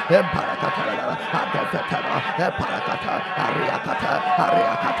 Adefetacaba, Emparacatara, Adefetara, Eparacata, Ariacata,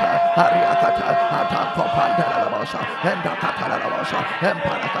 Ariacata, Atacopandara, and Catara,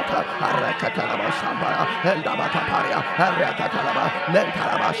 Emparacata. Arakatalaba Shambara, Eldabataparia, Arakatalaba,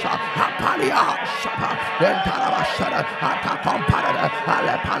 Lentarabasha, Apalia Shapa, Lentarabashara, Atacompara,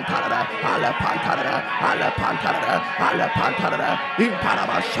 Alepantara, Alepantara, Alepantara, Alepantara,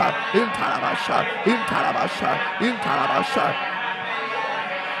 Intarabasha, Intarabasha, Intarabasha, Intarabasha.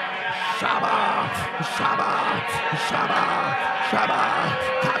 Shaba, Shaba, Shaba, Shaba,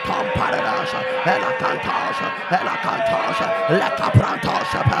 Katom Paradasha, Elacantasha, Elacantasha,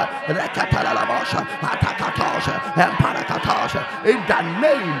 Lecaprantasha, Recatalalabasha, Atacatosha, Emparacatosha, in the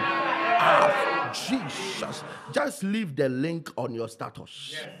name of Jesus. Just leave the link on your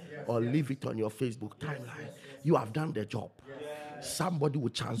status or leave it on your Facebook timeline. You have done the job. Somebody will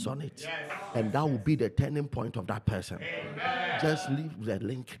chance on it, and that will be the turning point of that person. Just leave the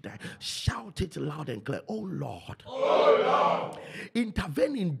link there. Shout it loud and clear. Oh Lord,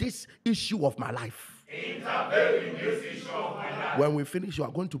 intervene in this issue of my life. Intervene in this issue of my life. When we finish, you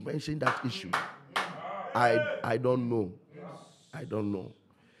are going to mention that issue. I don't know. I don't know.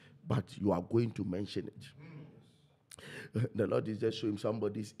 But you are going to mention it. The Lord is just showing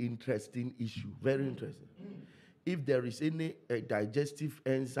somebody's interesting issue. Very interesting. If there is any digestive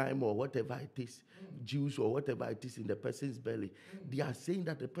enzyme or whatever it is, juice or whatever it is in the person's belly, they are saying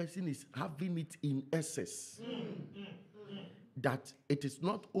that the person is having it in excess. That it is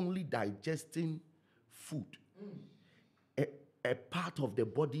not only digesting food, a part of the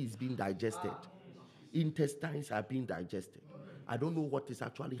body is being digested. Intestines are being digested. I don't know what is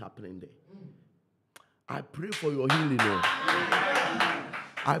actually happening there. I pray for your healing.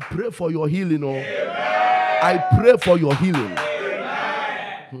 I pray for your healing. I pray for your healing.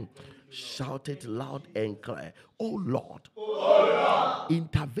 Shout it loud and clear. Oh Lord,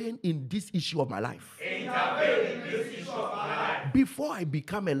 intervene in this issue of my life. Intervene in this issue of my life. Before I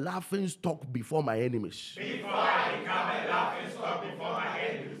become a laughing stock before my enemies. Before I become a laughing stock before my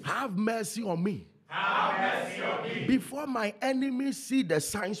enemies. Have mercy on me. Have mercy on me. Before my enemies see the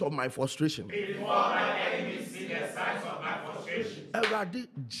signs of my frustration. Before my enemies see the signs of my frustration. Eradi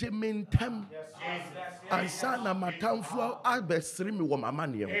Jimintem. Ansana matamfo abesiri mi wo mama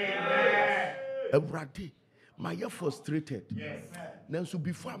ne ho. Eradi my frustrated. Nanso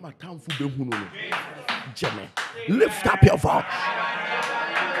before matamfo behunu no. Jeme. Lift up your voice.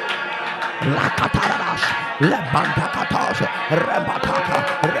 Lakatarash, Lebandakatash, Rebataka,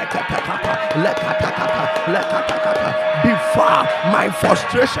 Rekatakata, Lekatakata. Before my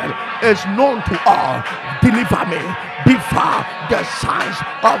frustration is known to all, deliver me. Before the signs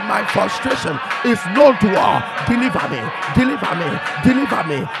of my frustration is known to all, deliver me, deliver me, deliver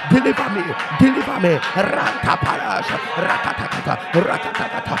me, deliver me, deliver me. Rantaparash, Rakatakata,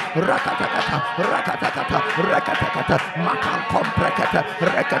 Rakatakata, Rakatakata, Rakatakata, Rakatakata, Makan Comprecata,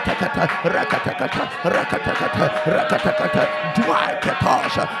 Rakatakata, Rakatakata, Rakatakata, Rakatakata,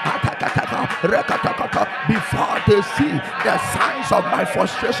 Duakatosha, Atakataka, Rakatakata. Before they see the signs of my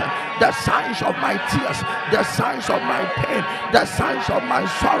frustration, the signs of my tears, the signs of my pain, the signs of my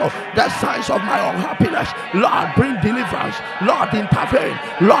sorrow, the signs of my unhappiness, Lord, bring deliverance. Lord, intervene.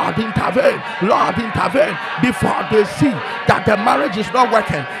 Lord, intervene. Lord, intervene. Before they see that that the marriage is not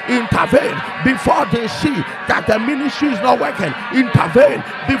working, intervene. Before they see that the ministry is not working, intervene.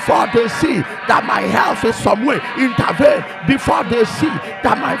 Before they see that my health is somewhere, intervene. Before they see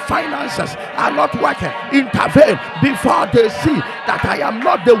that my finances are not working, intervene. Before they see that I am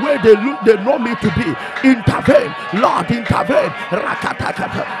not the way they know me to be, intervene. Lord, intervene.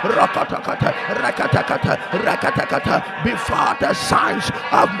 Rakatakata, rakatakata, rakatakata, rakatakata. Before the signs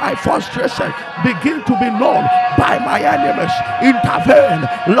of my frustration begin to be known by my enemies, intervene.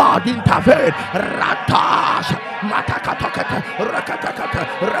 Lord, intervene. Ratas, matakatakata, rakatakata,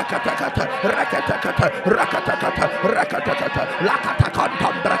 rakatakata, rakatakata, rakatakata, rakatakata,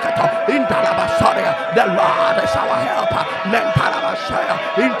 lakatakantam brakata, intalabasoria. The Lord is our helper. Mentalabasaya,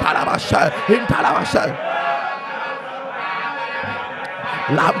 intalabasaya, intalabasaya.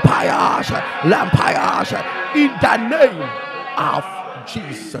 Lampayas, in the name of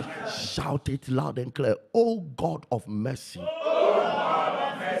Jesus. Shout it loud and clear. Oh God of mercy,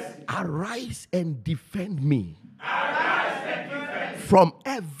 arise and defend me from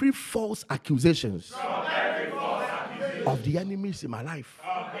every false accusations of the enemies in my life.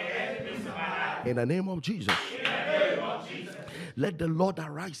 In the name of Jesus. Let the Lord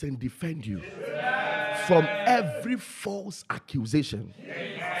arise and defend you from every false accusation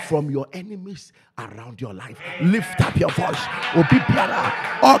from your enemies around your life. Lift up your voice. Obi biara,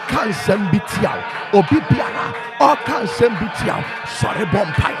 all can sembitia. Obi biara, all can sembitia. Sorry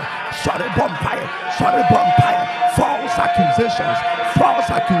bompire, sorry bompire, sorry bompire. False accusations, false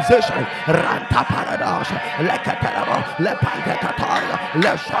accusations. Ranta paradox, lekatarabo, lepante kataria,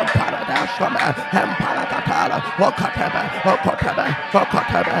 lesham paradox, empara katala, okatebe, okatebe,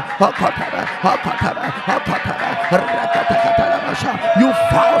 okatebe, okatebe, okatebe, okatebe, rekatakatalamasha. You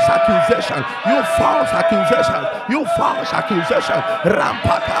false accusation, you false accusation, you false accusation.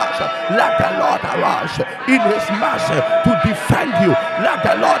 Rampatas, let the Lord arise in his mercy to defend you. Let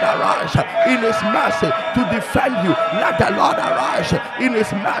the Lord arise in his mercy to defend you. Let the Lord arise in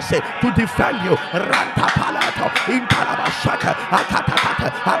his mercy to defend you. Rantapalato, Intalabashaka,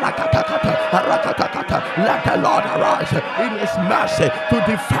 Akatakata, Arakatakata, Arakatakata. Let the Lord arise in his mercy to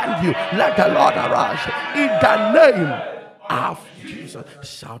defend you. Let the Lord arise in the name of Jesus.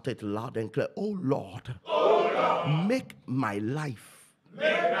 Shout it loud and clear. Oh Lord, make my life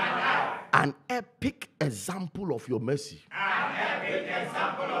an epic example of your mercy.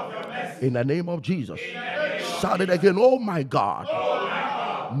 In the name of Jesus. Shout it again. Oh my God,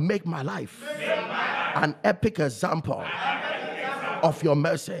 make my life an epic example of your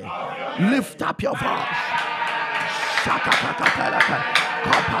mercy. Lift up your voice.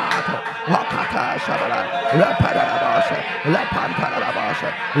 Kapato, Wakata Shabala, Lepadarabasha, Lepantarabasha,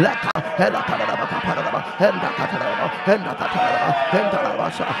 Leka, Helakadarabakaparaba, Hendakataraba, Hendakataraba,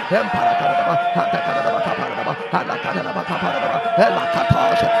 Hendarabasha, Hemparakaraba, Hatakadarabakaparaba, Halakadarabakaparaba,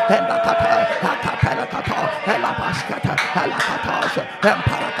 Helakatasha, Hendakata, Hakatanakata, Helabaskata, Halakatasha,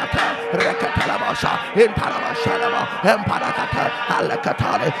 Hemparakata, Rekatalabasha, Hintarabashanaba, Hemparakata,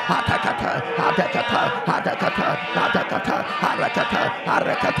 Halakatale, Hatakata, Hatakata, Hatakata, Hatakata, Harakata,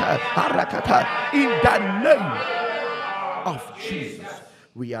 Harakata, Harakata. In the name of Jesus,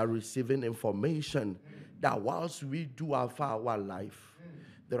 we are receiving information that whilst we do our life,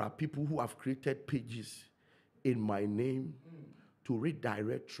 there are people who have created pages in my name to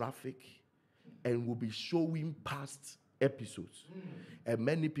redirect traffic and will be showing past episodes. And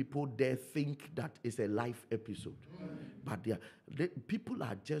many people there think that it's a live episode. But people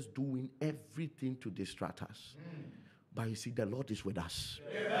are just doing everything to distract us. But you see, the Lord is with us.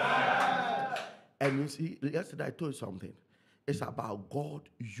 Yeah. And you see, yesterday I told you something. It's about God,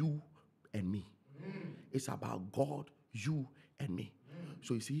 you, and me. It's about God, you, and me.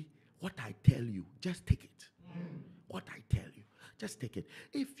 So you see, what I tell you, just take it. What I tell you, just take it.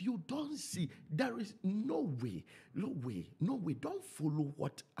 If you don't see, there is no way. Don't follow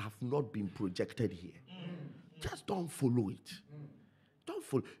what have not been projected here. Just don't follow it. Don't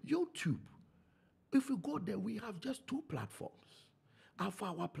follow. YouTube. If you go there, we have just two platforms. For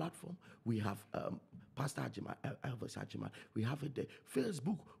our platform, we have Pastor Ajiman, Elvis Ajiman. We have it there.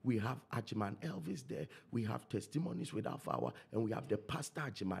 Facebook, we have Ajiman Elvis there. We have testimonies with Alpha, and we have the Pastor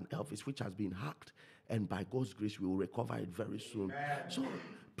Ajiman Elvis, which has been hacked. And by God's grace, we will recover it very soon. Amen. So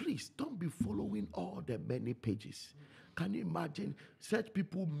please don't be following all the many pages. Can you imagine? Such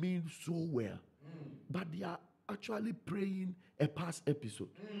people mean so well, but they are actually praying a past episode.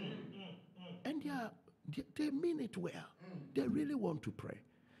 And they mean it well. They really want to pray.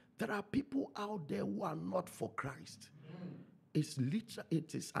 There are people out there who are not for Christ.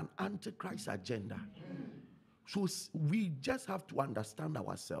 It is an antichrist agenda. So we just have to understand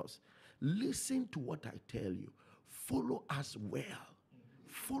ourselves. Listen to what I tell you. follow us well.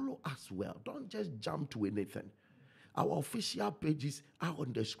 Follow us well. Don't just jump to anything. Our official pages are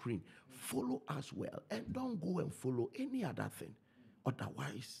on the screen. Follow us well. And don't go and follow any other thing.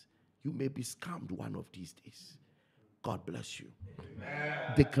 Otherwise, you may be scammed one of these days. God bless you.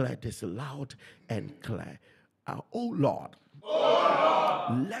 Amen. Declare this loud and clear. Oh Lord,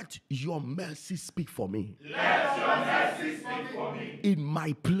 let your mercy speak for me. Let your mercy speak for me. In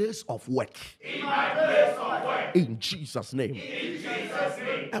my place of work. In my place of work. In Jesus' name. In Jesus'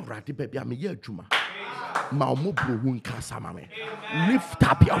 name. Everybody, baby, I'm here, Juma. Lift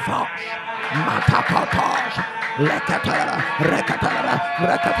up your voice. Matakatos. Lekatara, rekatara,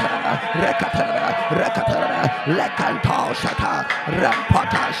 rekatara, rekatara, rekatara, lekantoshata,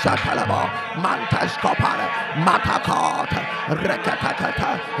 rampota shatalabo, mantaskopara, matakota, rekatakata,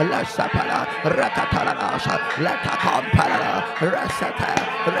 lesapala, rekatarasha, letakompara, resata,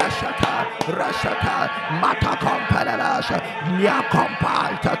 resata, resata, matakomparasha,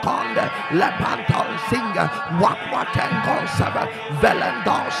 niakompalta konde, lepanton singer, wakwaten saba,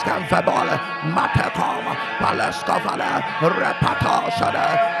 velendos can fabole, matakoma, palescovala, repatosada.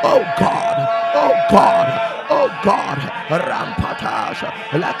 Oh God, oh God, oh God, rampatasha,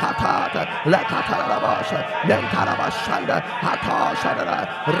 lekatata, lekatarabasha, lentarabashanda, hatashada,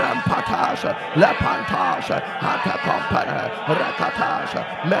 rampatasha, lepantasha, hatakompana, rekatasha,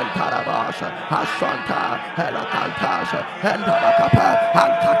 mentarabasha, hasanta, helakantasha, hentabakapa,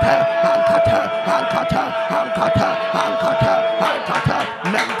 hankata, hankata, hankata, hankata, hankata, hankata,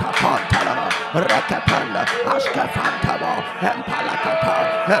 mentakontalaba, rekapanda, askafantabo, empalakata,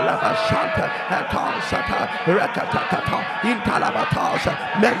 helabashanta, hetonsata, rekatakata, intalabatasha,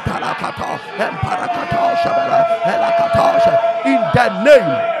 mentalakata, emparakatosha, helakatosha. In the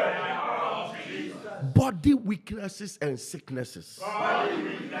name, body weaknesses and sicknesses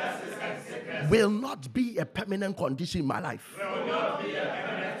will not be a permanent condition in my life.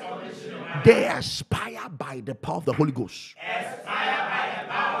 They expire by the power of the Holy Ghost.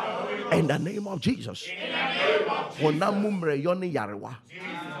 In the name of Jesus.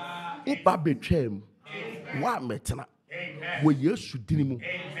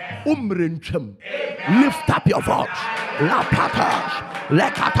 Lift up your voice. La patash,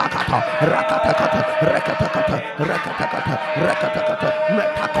 lekatakata, rakatakata, rekatakata, rekatakata, rekatakata,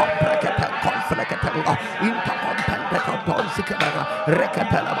 metako, rekata, conflecata, intercompentecata, sikara,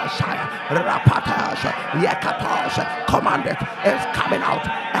 rekatela Messiah, rapatash, yakatash, command it, is coming out.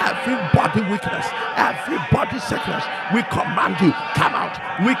 Every body weakness, every body sickness, we command you, come out.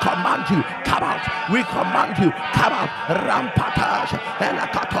 We command you, come out. We command you, come out. Rampatash,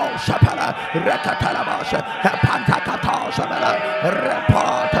 elakato, shapala, rekatela Messiah, pantakato, shapala,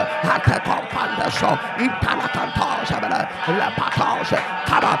 report, hatakompandasho, intalakanto, shapala, lepatos,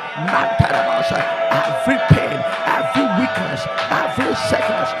 come out, mantelabos, every pain, every weakness, every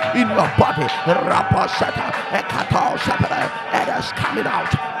sickness in your body, raposata, ekato, shapala, it is coming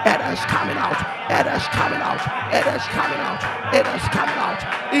out. It is coming out. It is coming out. It is coming out. It is coming out.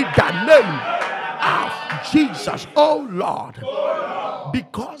 In the name of Jesus, oh Lord,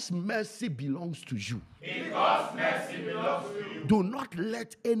 because mercy belongs to you. Because mercy belongs to you. Do not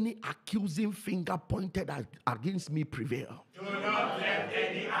let any accusing finger pointed against me prevail. Do not let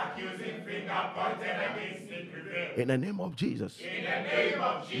any accusing finger pointed against me prevail. In the name of Jesus. In the name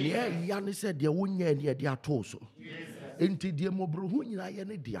of Jesus. Yanni said, "There won't be any idea also." Enti die mobrohu nyina ye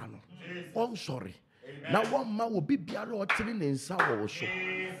ne dia no on sorry na one ma wo bibia ro tiri ne nsa wo so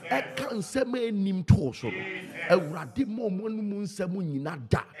e kan nsem enim to so no awurade mo mo no mu nsem nyina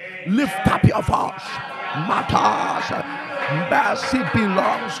da. Lift up your voice. Matters, mercy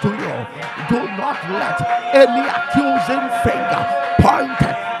belongs to you. Do not let any accusing finger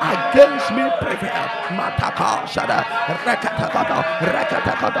pointed against me prevail. Mataka shada, rekatakata,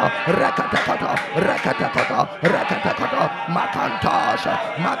 rekatakata, rekatakata, rekatakata, rekatakata, makantasha,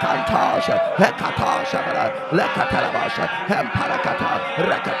 makantasha, hekatasha, lekatalabasha, emparakata,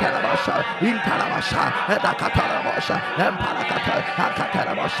 rekatalabasha, intalabasha, edakatalabasha, emparakata,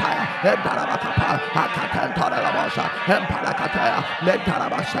 hakatalabasha, edalabakapa, hakatantalabasha, emparakata,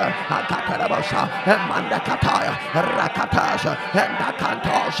 mentalabasha, hakatalabasha, emandakataya, rakatasha,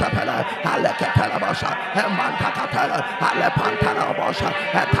 endakanta. Shapela, Alekatalabasha, Mantakatala, Alepantalabasha,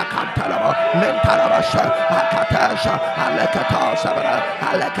 Atakantalaba, Mentalabasha, Akatasha, Alekatasha,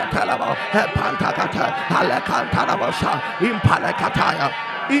 Alekatalaba, Pantakata, Alekantalabasha, Impalekataya,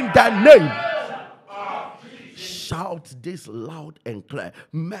 in the name. Shout this loud and clear.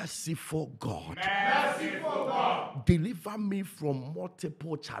 Merciful God. Merciful God. Deliver me from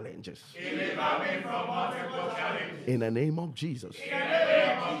multiple challenges. Deliver me from multiple challenges. In the name of Jesus. In the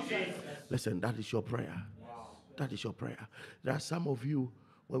name of Jesus. Listen, that is your prayer. Wow. That is your prayer. There are some of you,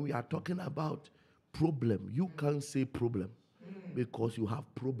 when we are talking about problem, you can't say problem because you have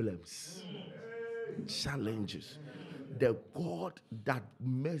problems, challenges. The God that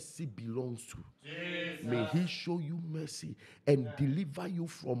mercy belongs to, may He show you mercy and deliver you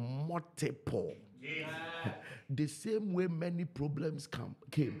from multiple. The same way many problems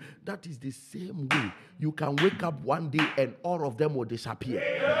came, that is the same way you can wake up one day and all of them will disappear.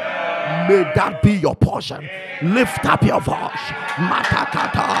 May that be your portion. Lift up your voice.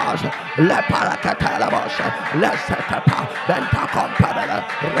 Matakatas, leparakatalabosh, lesetapa, bentakompadala,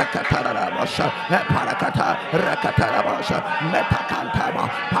 rekatalabosh, leparakata, rekatalabosh, metakantaba,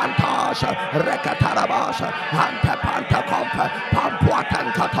 pantas, rekatalabosh, antepantakompa,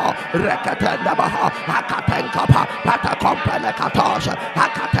 pampuatankato, rekatanabaha, akatenkapa, patakompanekatos,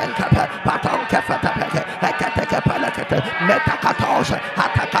 akatenkapa, patonkefetapeke, ekatekepelekete, metakatos,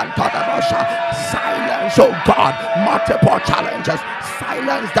 atakantoda. Silence, oh God, multiple challenges.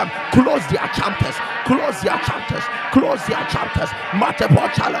 Silence them. Close their chapters. Close their chapters. Close their chapters. Multiple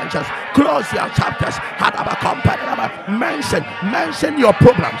challenges. Close their chapters. Mention your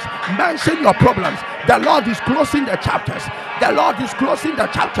problems. Mention your problems. The Lord is closing the chapters. The Lord is closing the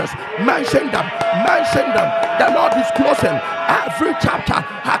chapters. Mention them. Mention them. The Lord is closing every chapter.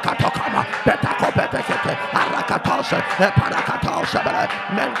 Hakatokama, Petakopetekete, Arakatosha, Parakatosha,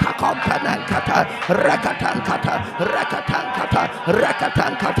 Mentakompenenkata, Rekatankata, Rekatankata,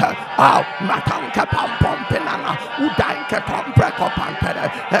 Rekatankata, Oh, Matanka Pompompenana, Udanka Pomprecopampere,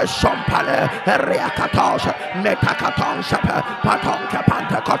 Shompale, Reakatosha, Metakatosha, Patonka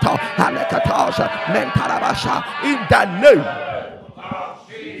Pantakoto, Alekatosha, Mentarabasha, in the name,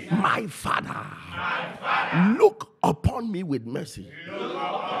 my Father, look upon me with mercy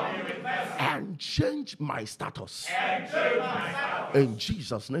and change my status. In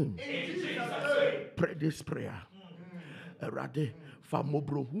Jesus' name. Pray this prayer. Erade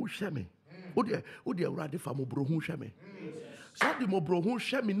famobro hu sheme. Ode erade famobro hu sheme. So the mobro hu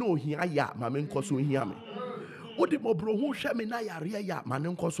sheme no hia ya mame nkoso hia me. Odi mobro hu hweme na yare ya ma ne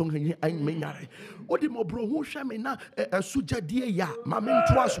nkoso menyare. Odi mobro hu hweme na sujadie ya ma me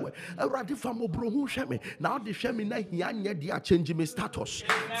ntoaso. Awurade fa mobro hu hweme na odi hweme na hia nye dia change me status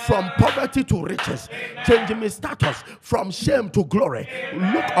from poverty to riches. Change me status from shame to glory.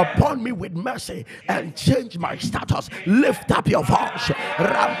 Look upon me with mercy and change my status. Lift up your voice.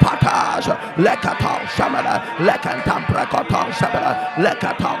 Rampatage lekata shamala lekantam prakoton shamala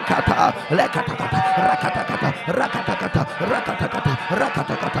lekaton kata lekata rakata rakatakata rakatakata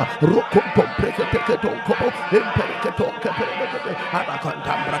rakatakata rokompo preketeketon kopo imperiketon keperekete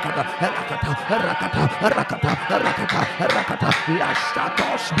arakantam rakata rakata rakata rakata rakata la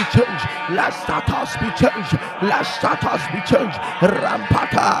status be changed, la status be changed, la status be changed.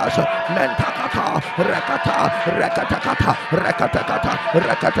 Rampatage mentakata rakata rakatakata rakatakata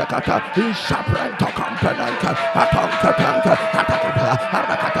rakatakata ishaprento kompananka atonkatanka atakata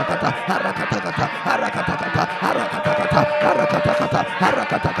rakatakata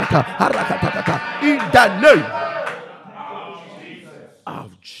rakatakata rakatakata in the name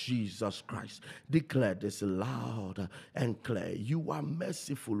of Jesus Christ. Declare this loud and clear. You are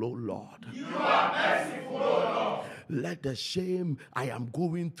merciful, O Lord. You are merciful, O Lord. Let the shame I am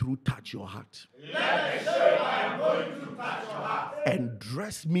going through touch your heart. Let the shame I am going through touch your heart. And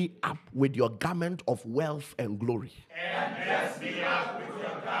dress me up with your garment of wealth and glory. And dress me up with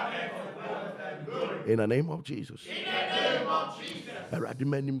your garment of wealth and glory. In the name of Jesus. In the name of Jesus.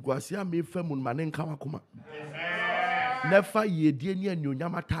 Never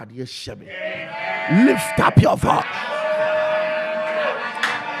lift up your voice.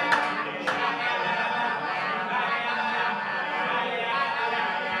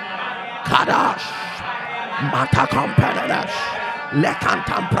 Kadash Matakompanash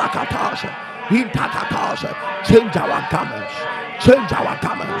Lekantam Prakatash Intakatash. Change our garments. Change our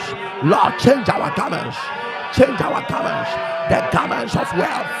garments. Lord, change our garments. Change our garments. The garments of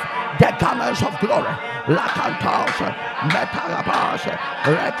wealth. The garments of glory. Lakantasha, Metalabasha,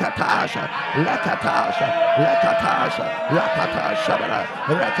 Rekatasha, Lekatasha, Lekatasha, Lakatasha,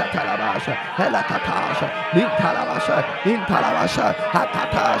 Rekatalabasha, Helakatasha, Intalabasha,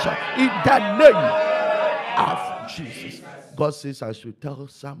 Hakatasha, in the name of Jesus. God says I should tell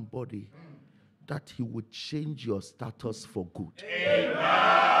somebody that He would change your status for good. Amen.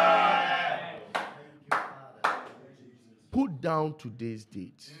 Put down today's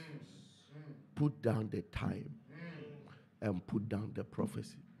date. Put down the time and put down the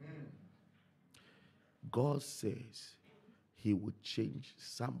prophecy. God says He would change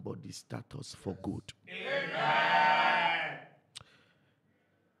somebody's status for good. Amen.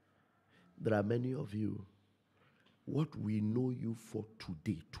 There are many of you, what we know you for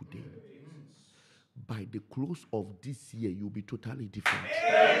today. By the close of this year, you'll be totally different.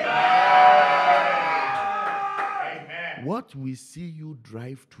 Amen. What we see you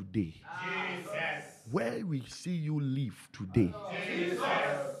drive today, Jesus. Where we see you live today, Jesus.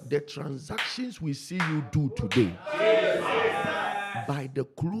 The transactions we see you do today, Jesus. By the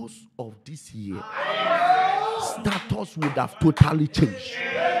close of this year, status would have totally changed.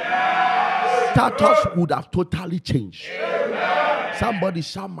 Status would have totally changed. Somebody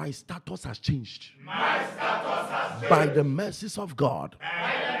shout, my status has changed. My status has changed. By the mercies of God.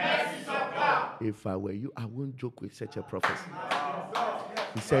 By the mercies of God. If I were you, I wouldn't joke with such a prophecy.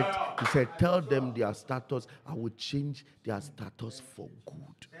 He said, tell them their status. I will change their status for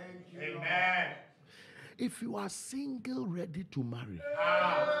good. Amen. If you are single, ready to marry,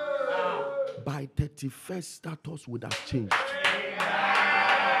 by 31st, status would have changed.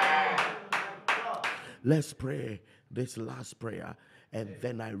 Let's pray this last prayer, and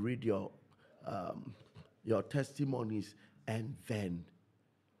then I read your testimonies, and then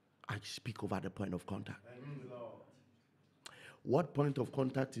I speak over the point of contact. What point of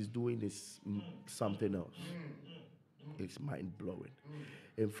contact is doing is something else. It's mind-blowing.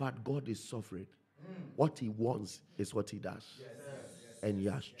 In fact, God is sovereign. What he wants is what he does. And he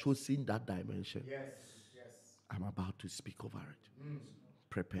has chosen that dimension. I'm about to speak over it.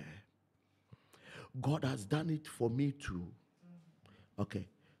 Prepare. God has done it for me too. Okay,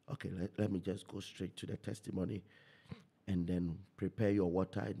 let me just go straight to the testimony, and then prepare your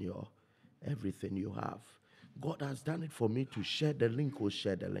water and your everything you have. God has done it for me to share the link.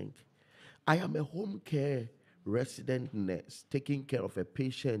 Share the link. I am a home care resident nurse taking care of a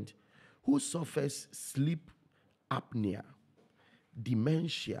patient who suffers sleep apnea,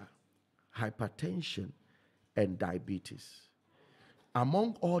 dementia, hypertension, and diabetes.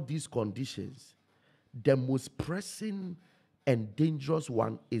 Among all these conditions, the most pressing and dangerous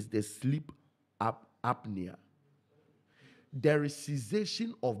one is the sleep apnea. There is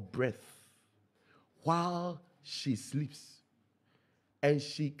cessation of breath while she sleeps, and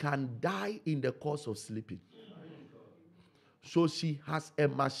she can die in the course of sleeping. So she has a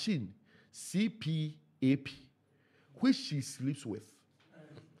machine, CPAP, which she sleeps with.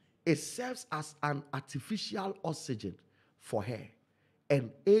 It serves as an artificial oxygen for her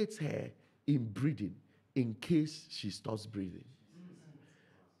and aids her in breathing in case she stops breathing.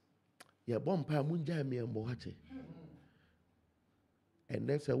 And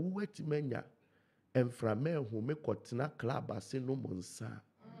then say, wait menya and from me who me kotina club ase no monsa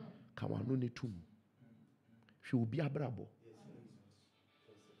kawano ni tum. She will be abrabo.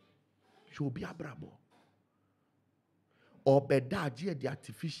 She will be abrabo. Or bedaji the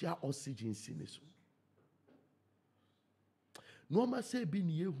artificial oxygen sineso. No ma say bin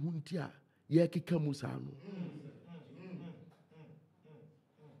ye huntia ye kika musano.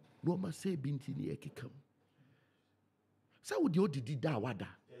 No ma say bin tini ye kikam. So would you did that wada?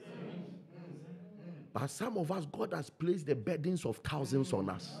 But some of us, God has placed the burdens of thousands on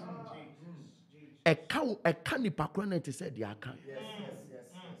us. A canny pakronet said the account. Yes.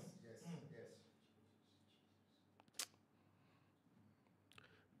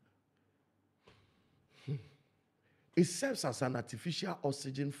 It serves as an artificial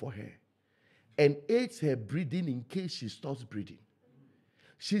oxygen for her and aids her breathing in case she stops breathing.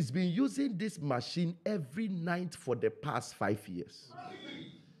 She's been using this machine every night for the past 5 years.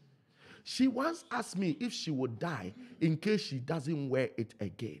 She once asked me if she would die in case she doesn't wear it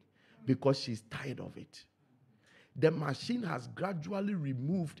again because she's tired of it. The machine has gradually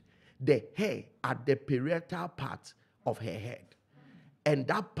removed the hair at the parietal part of her head, and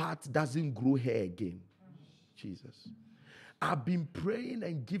that part doesn't grow hair again. Jesus. I've been praying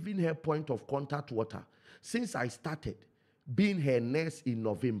and giving her point of contact water since I started being her nurse in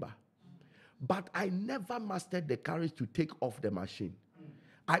November. But I never mastered the courage to take off the machine.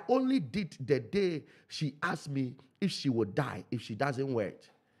 I only did the day she asked me if she would die if she doesn't wear it.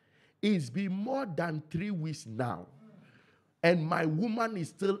 It's been more than 3 weeks now, and my woman is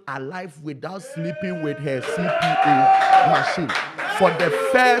still alive without sleeping with her CPA machine for the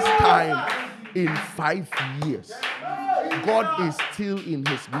first time in 5 years. God is still in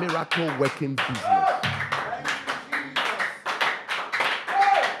his miracle working business.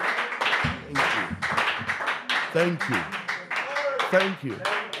 Thank you. Thank you.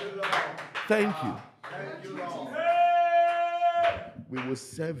 Thank you. We will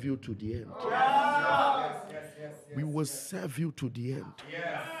serve you to the end. We will serve you to the end.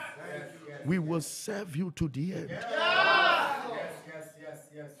 We will serve you to the end.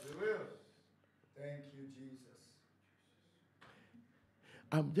 Yes, we will. Thank you, Jesus.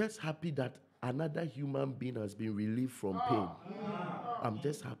 I'm just happy that another human being has been relieved from pain. I'm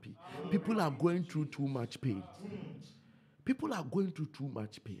just happy. People are going through too much pain. People are going through too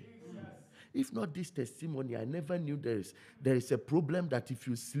much pain. If not this testimony, I never knew there is a problem that if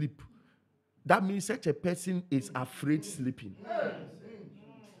you sleep, that means such a person is afraid sleeping.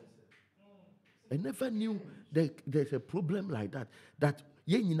 I never knew there's a problem like that. That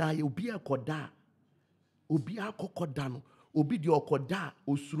obi akoda no obi di okoda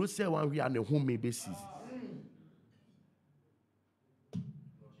osuro se wan wi ane home besis.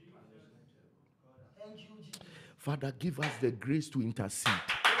 Father, give us the grace to intercede.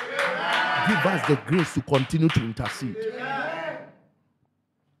 Give us the grace to continue to intercede.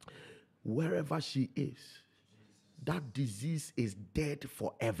 Wherever she is, that disease is dead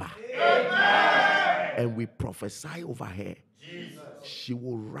forever. And we prophesy over her. She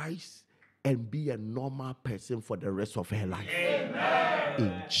will rise and be a normal person for the rest of her life.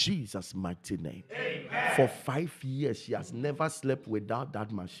 In Jesus' mighty name. For 5 years, she has never slept without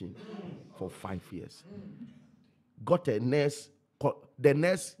that machine. For 5 years. Got a nurse. The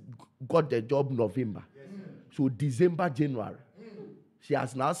nurse got the job November. So December, January. She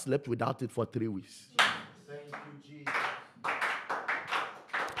has now slept without it for 3 weeks. Thank you, Jesus.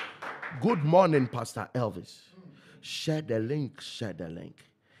 Good morning, Pastor Elvis. Share the link, share the link.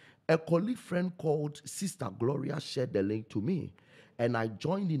 A colleague friend called Sister Gloria shared the link to me. And I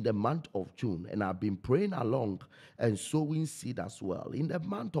joined in the month of June, and I've been praying along and sowing seed as well. In the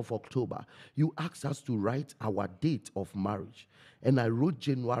month of October, you asked us to write our date of marriage, and I wrote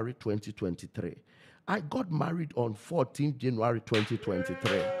January 2023. I got married on 14th January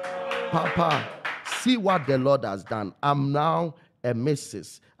 2023. Papa, see what the Lord has done. I'm now a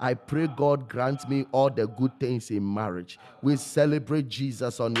Mrs. I pray God grant me all the good things in marriage. We celebrate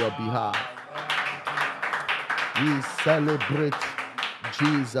Jesus on your behalf. We celebrate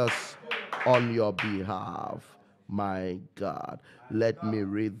Jesus on your behalf. My God. Let me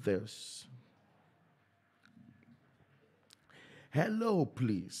read this. Hello,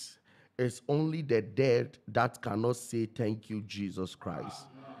 please. It's only the dead that cannot say thank you, Jesus Christ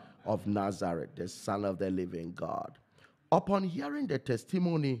of Nazareth, the Son of the living God. Upon hearing the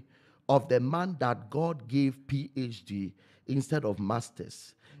testimony of the man that God gave PhD instead of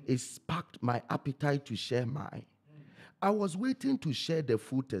masters, it sparked my appetite to share mine. I was waiting to share the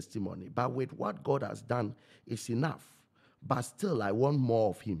full testimony, but with what God has done is enough. But still, I want more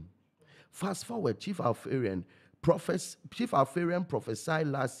of him. Fast forward, Chief Alfarian prophesied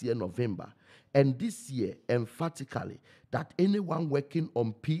last year, November, and this year, emphatically, that anyone working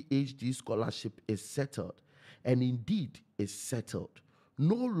on PhD scholarship is settled, and indeed is settled.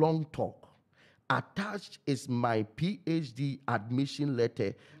 No long talk. Attached is my PhD admission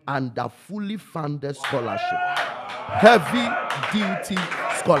letter and the fully funded scholarship. Heavy duty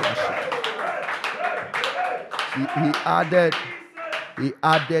scholarship. He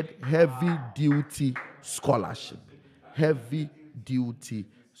added heavy duty scholarship. Heavy duty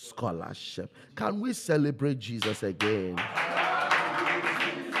scholarship. Can we celebrate Jesus again?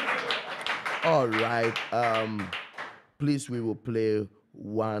 All right. Please, we will play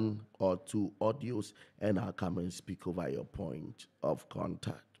 1 or 2 audios and I'll come and speak over your point of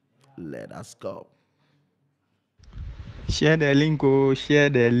contact. Let us go. Share the link, oh, share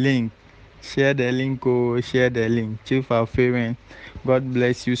the link. Share the link, oh, share the link. Chief Alfarian, God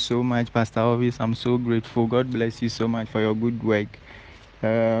bless you so much, Pastor Elvis. I'm so grateful. God bless you so much for your good work.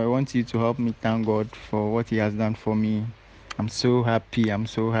 I want you to help me thank God for what he has done for me. I'm so happy. I'm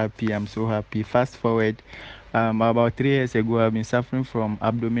so happy. I'm so happy. Fast forward, about 3 years ago, I've been suffering from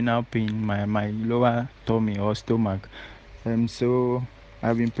abdominal pain, my lower tummy or stomach. So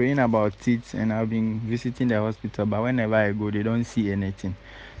I've been praying about it and I've been visiting the hospital, but whenever I go, they don't see anything.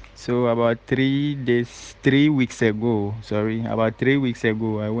 So about 3 weeks ago,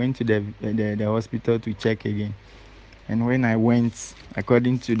 I went to the hospital to check again. And when I went,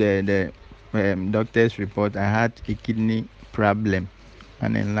 according to the doctor's report, I had a kidney problem,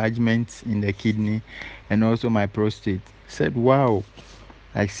 an enlargement in the kidney, and also my prostate. I said, wow,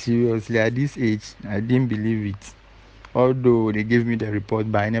 like seriously, at this age, I didn't believe it. Although they gave me the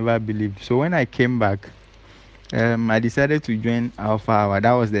report, but I never believed. So when I came back, I decided to join Alpha Hour.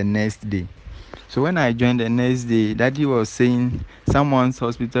 That was the next day. So when I joined the next day, Daddy was saying someone's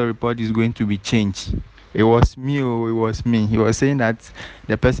hospital report is going to be changed. It was me. It was me. He was saying that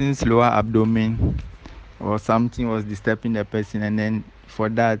the person's lower abdomen or something was disturbing the person, and then for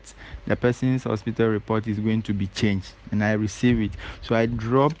that the person's hospital report is going to be changed, and I receive it. So I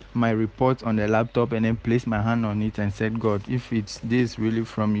dropped my report on the laptop and then placed my hand on it and said, God, if it's this really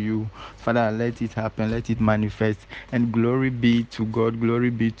from you, Father, let it happen, let it manifest. And glory be to God, glory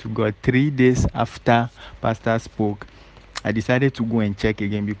be to God. 3 days after Pastor spoke, I decided to go and check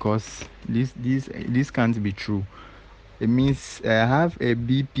again, because this can't be true. It means I have a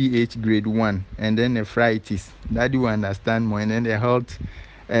BPH grade 1 and then nephritis. That you understand more. And then the health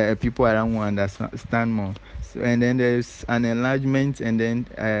people around will understand more. So, and then there's an enlargement, and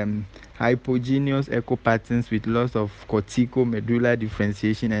then hypogeneous echo patterns with loss of corticomedullary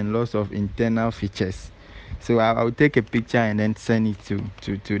differentiation and loss of internal features. So I'll take a picture and then send it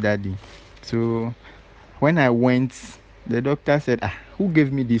to daddy. So when I went, the doctor said, who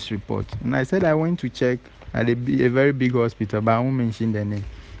gave me this report? And I said, I went to check at a very big hospital, but I won't mention the name.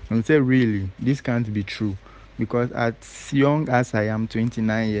 And he said, really, this can't be true. Because as young as I am,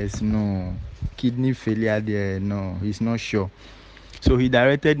 29 years, no. Kidney failure there, no. He's not sure. So he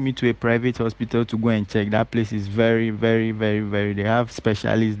directed me to a private hospital to go and check. That place is very, very, very, very. They have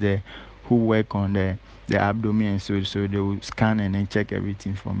specialists there who work on the abdomen, and so they will scan and then check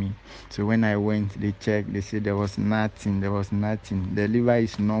everything for me. So when I went, they checked. They said there was nothing. There was nothing. The liver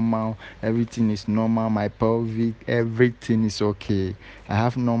is normal. Everything is normal. My pelvic, everything is okay. I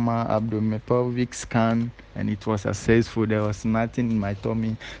have normal abdomen, pelvic scan, and it was successful. There was nothing in my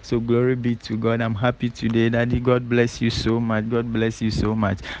tummy. So glory be to God. I'm happy today. Daddy, God bless you so much. God bless you so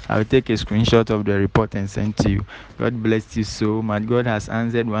much. I'll take a screenshot of the report and send to you. God bless you so much. God has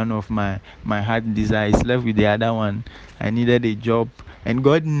answered one of my heart desires. Left with the other one. I needed a job, and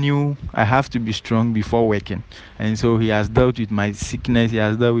God knew I have to be strong before working. And so he has dealt with my sickness. He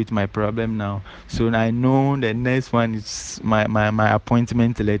has dealt with my problem now. So I know the next one is my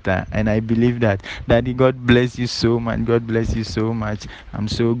appointment letter, and I believe that. Daddy, God bless you so much. God bless you so much. I'm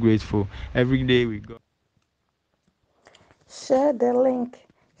so grateful. Every day we go. Share the link.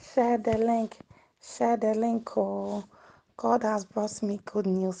 Share the link. Share the link. Oh, God has brought me good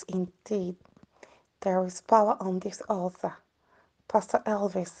news indeed. There is power on this altar. Pastor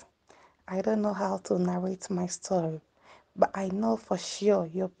Elvis, I don't know how to narrate my story, but I know for sure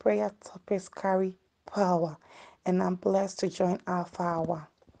your prayer topics carry power, and I'm blessed to join Alpha Hour.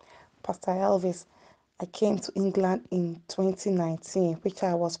 Pastor Elvis, I came to England in 2019, which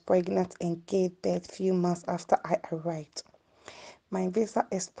I was pregnant and gave birth few months after I arrived. My visa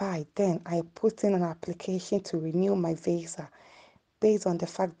expired. Then I put in an application to renew my visa based on the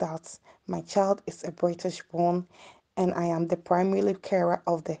fact that my child is a British born and I am the primary carer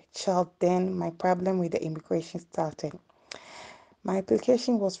of the child. Then my problem with the immigration started. My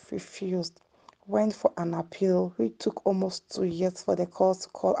application was refused. Went for an appeal, which took almost 2 years for the court to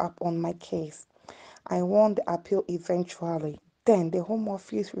call up on my case. I won the appeal eventually. Then the Home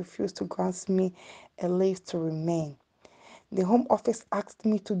Office refused to grant me a leave to remain. The Home Office asked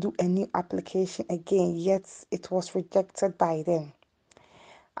me to do a new application again, yet it was rejected by them.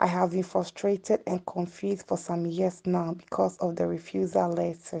 I have been frustrated and confused for some years now because of the refusal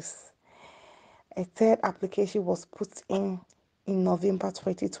letters. A third application was put in November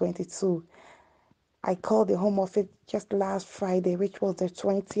 2022. I called the Home Office just last Friday, which was the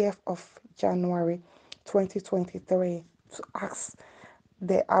 20th of January 2023, to ask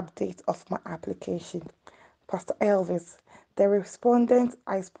the update of my application. Pastor Elvis, the respondent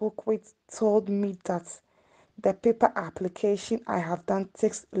I spoke with told me that the paper application I have done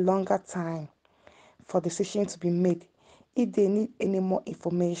takes longer time for decision to be made. If they need any more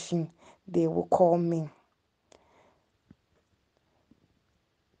information, they will call me.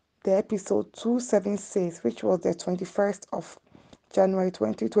 The episode 276, which was the 21st of January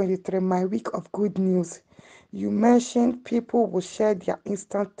 2023, my week of good news. You mentioned people will share their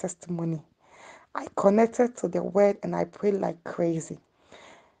instant testimony. I connected to the word and I prayed like crazy.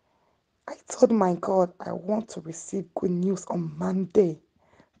 I told my God I want to receive good news on Monday.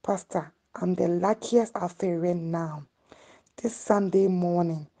 Pastor, I'm the luckiest Alpharian now. This Sunday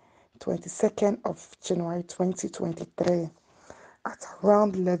morning, 22nd of January 2023, at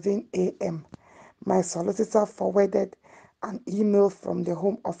around 11 a.m., my solicitor forwarded an email from the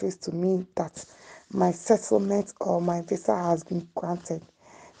Home Office to me that my settlement or my visa has been granted.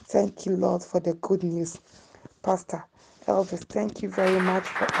 Thank you, Lord, for the good news. Pastor Elvis, thank you very much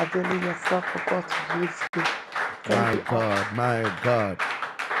for availing yourself for God to use you. Thank you. My God.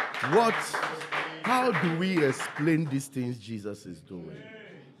 What? How do we explain these things Jesus is doing?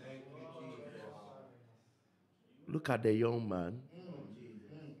 Look at the young man,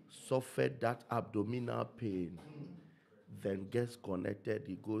 suffered that abdominal pain, then gets connected.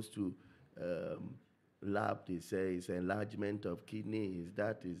 He goes to lab, they say it's enlargement of kidney, is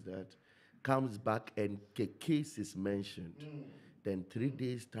that. Comes back and the case is mentioned. Then 3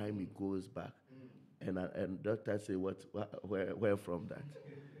 days time it goes back. And doctor say, where from that?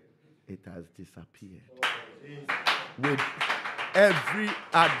 It has disappeared. With every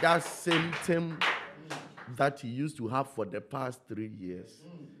other symptom that he used to have for the past 3 years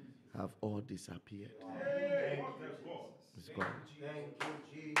have all disappeared. It's gone.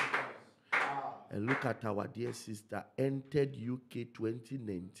 And look at our dear sister, entered UK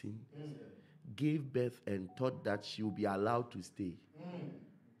 2019, gave birth and thought that she will be allowed to stay.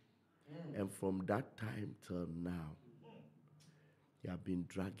 And from that time till now, they have been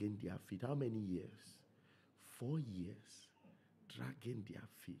dragging their feet. How many years? 4 years. Dragging their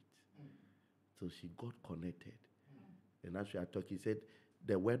feet. So she got connected. And as we are talking, he said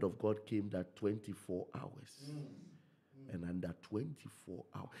the word of God came that 24 hours. And under 24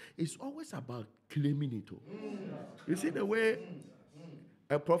 hours. It's always about claiming it. You see the way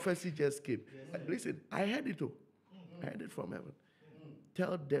a prophecy just came. Listen, I heard it. I heard it from heaven.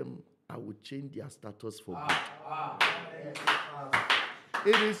 Tell them I will change their status for good.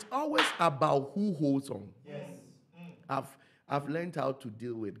 It is always about who holds on. I've learned how to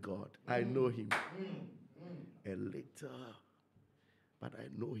deal with God. I know him a little. But I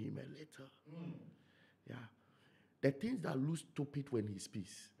know him a little. Yeah. The things that look stupid when he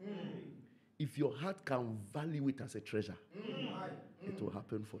speaks. If your heart can value it as a treasure, it will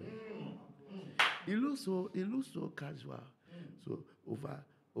happen for you. It looks so casual. So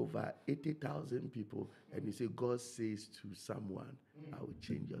over 80,000 people, and you say God says to someone, I will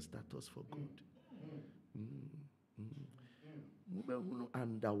change your status for good.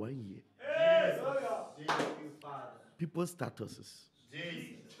 Under 1 year. People's statuses.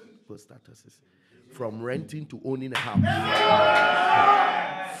 People's statuses. From renting to owning a house.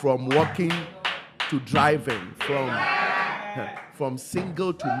 From working to driving. From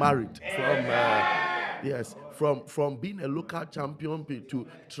single to married. From being a local champion to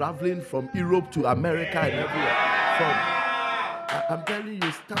traveling from Europe to America and everywhere. I'm telling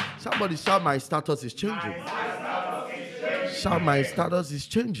you, somebody shout, my status is changing. Shout, my status is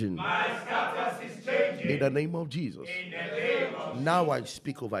changing. In the name of Jesus. Now I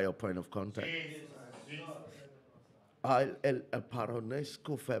speak over your point of contact. El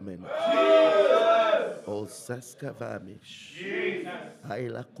paronesco femina. O seska vamish.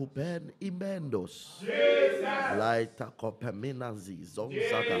 Aila kupen imendos. Laita kopemina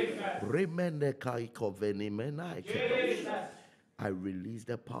zizonzaka. Remene kaiko venimena. I release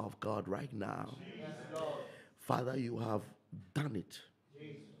the power of God right now. Father, you have done it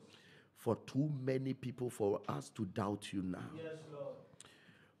for too many people for us to doubt you now. Yes, Lord.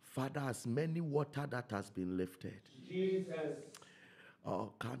 Father, as many water that has been lifted. Jesus.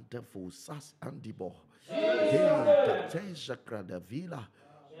 Oh, Canteful Sas Andibo.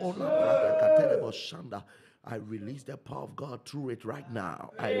 I release the power of God through it right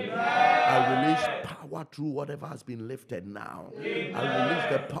now. I release power through whatever has been lifted now. I release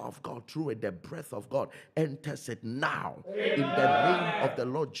the power of God through it. The breath of God enters it now. In the name of the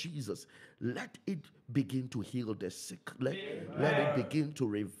Lord Jesus. Let it begin to heal the sick. Let it begin to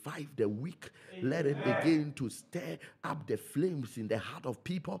revive the weak. Let it begin to stir up the flames in the heart of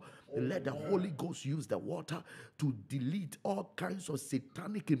people. Let the Holy Ghost use the water to delete all kinds of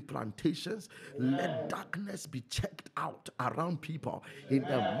satanic implantations. Let darkness be checked out around people in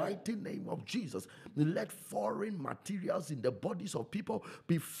the mighty name of Jesus. Let foreign materials in the bodies of people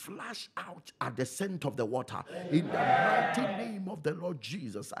be flushed out at the scent of the water. In the mighty name of the Lord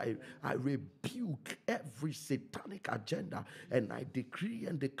Jesus, I rebuke every satanic agenda, and I decree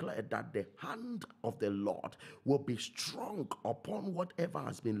and declare that the hand of the Lord will be strong upon whatever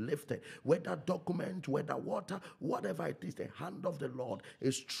has been lifted, whether document, whether water, whatever it is. The hand of the Lord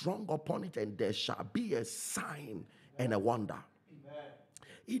is strong upon it, and there shall be a sign and a wonder.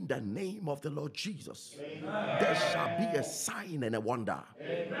 In the name of the Lord Jesus. Amen. There shall be a sign and a wonder.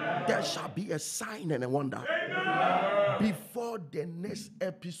 Amen. There shall be a sign and a wonder. Amen. Before the next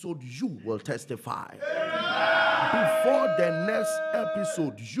episode, you will testify. Amen. Before the next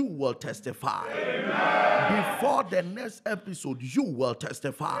episode, you will testify. Amen. Before the next episode, you will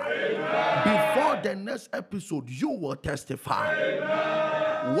testify. Amen. Before the next episode, you will testify.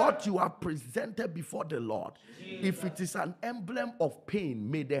 Amen. What you have presented before the Lord, if it is an emblem of pain,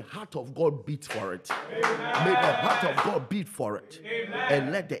 may the heart of God beat for it. Amen. May the heart of God beat for it. Amen.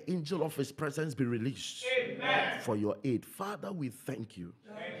 And let the angel of his presence be released. Amen. For your aid. Father, we thank you.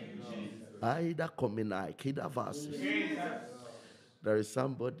 Aida Kominai, Kida Vasis. There is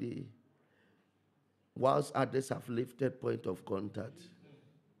somebody, whilst others have lifted point of contact,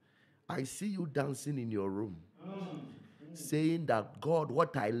 I see you dancing in your room, saying that, God,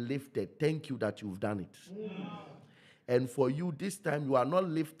 what I lifted, thank you that you've done it. And for you, this time, you are not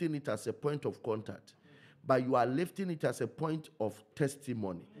lifting it as a point of contact, but you are lifting it as a point of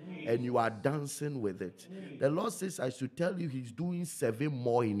testimony, and you are dancing with it. The Lord says, I should tell you, He's doing 7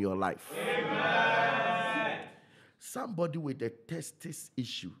 more in your life. Somebody with a testis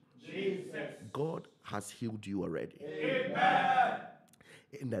issue, God has healed you already.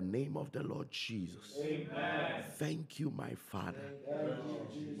 In the name of the Lord Jesus. Thank you, my Father.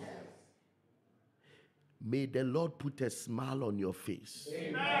 May the Lord put a smile on your face.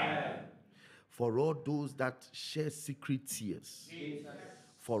 For all those that share secret tears.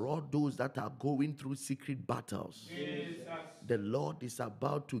 For all those that are going through secret battles. The Lord is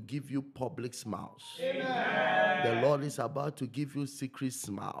about to give you public smiles. The Lord is about to give you secret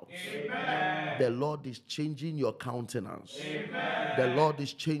smiles. The Lord is changing your countenance. The Lord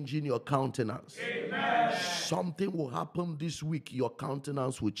is changing your countenance. Something will happen this week, your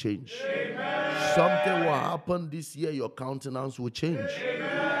countenance will change. Something will happen this year, your countenance will change.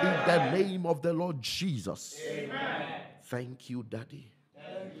 In the name of the Lord Jesus. Thank you, Daddy,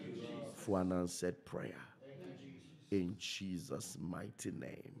 for an answered prayer. In Jesus' mighty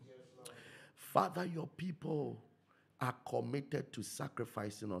name. Father, your people are committed to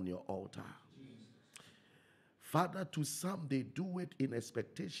sacrificing on your altar. Father, to some they do it in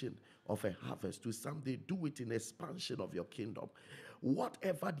expectation of a harvest. To some they do it in expansion of your kingdom.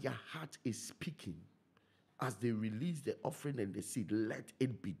 Whatever their heart is speaking, as they release the offering and the seed, let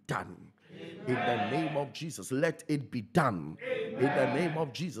it be done. Amen. In the name of Jesus, let it be done. Amen. In the name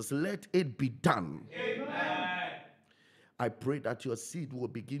of Jesus, let it be done. Amen. I pray that your seed will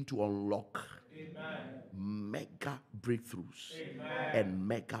begin to unlock mega breakthroughs and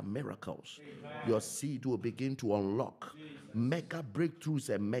mega miracles. Your seed will begin to unlock mega breakthroughs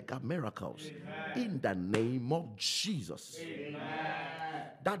and mega miracles in the name of Jesus.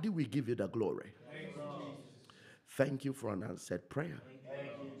 Daddy, we give you the glory. Thank you for an answered prayer.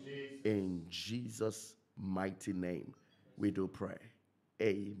 In Jesus' mighty name, we do pray.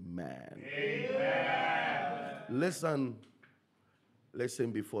 Amen. Listen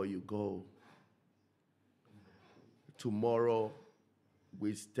before you go. Tomorrow,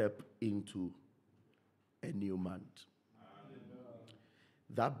 we step into a new month.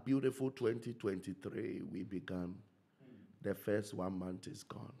 That beautiful 2023 we began, the first 1 month is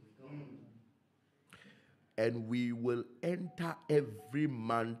gone. And we will enter every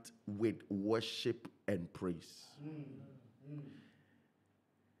month with worship and praise.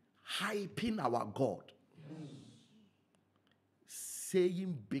 Hyping our God.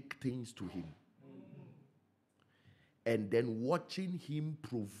 Saying big things to Him. And then watching Him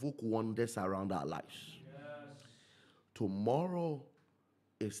provoke wonders around our lives. Tomorrow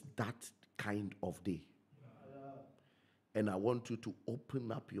is that kind of day. And I want you to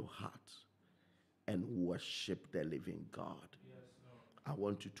open up your heart and worship the living God. I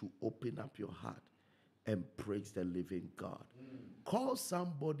want you to open up your heart and praise the living God. Call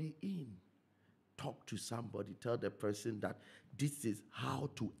somebody in. Talk to somebody. Tell the person that this is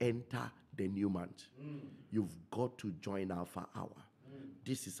how to enter the new month. You've got to join Alpha Hour.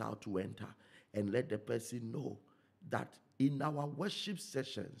 This is how to enter. And let the person know that in our worship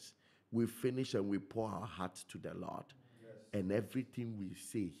sessions, we finish and we pour our hearts to the Lord. And everything we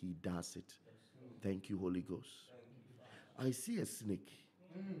say, He does it. Thank you, Holy Ghost. I see a snake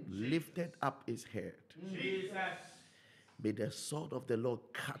lifted up his head. Jesus. May the sword of the Lord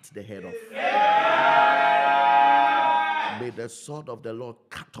cut the head off. May the sword of the Lord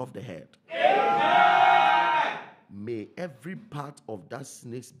cut off the head. May every part of that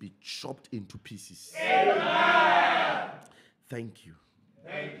snake be chopped into pieces. Thank you.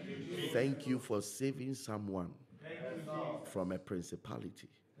 Thank you for saving someone from a principality.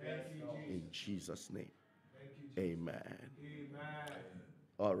 In Jesus' name. Amen.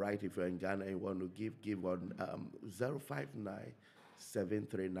 All right, if you're in Ghana and you want to give on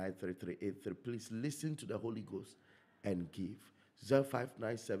 059-739-3383. Please listen to the Holy Ghost and give.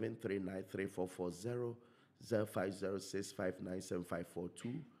 059-739-3440,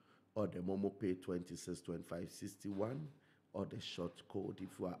 0506597542, or the Momo Pay 262561, or the short code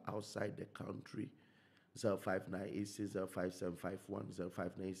if you are outside the country. 05986057751,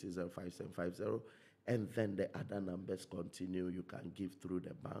 05986057750, and then the other numbers continue. You can give through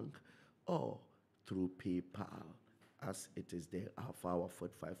the bank or through PayPal, as it is there, Alpha Hour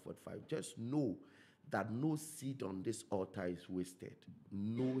 4545. Just know that no seed on this altar is wasted.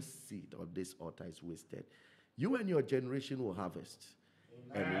 No seed on this altar is wasted. You and your generation will harvest.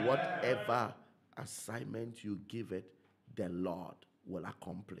 Amen. And whatever assignment you give it, the Lord will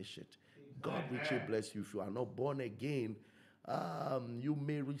accomplish it. God richly bless you. If you are not born again, you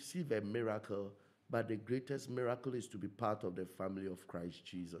may receive a miracle, but the greatest miracle is to be part of the family of Christ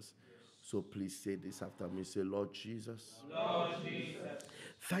Jesus. So please say this after me. Say, Lord Jesus,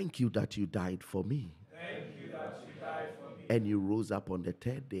 thank you that you died for me. And you rose up on the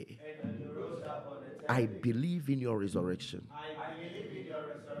third day. I believe in your resurrection.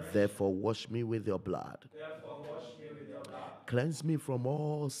 Therefore, wash me with your blood. Cleanse me from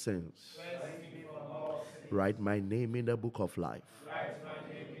all sins. Write my name in the book of life.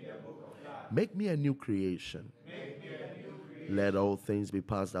 Make me a new creation. Let all things be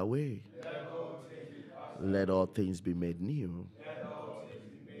passed away. Let all things be made new.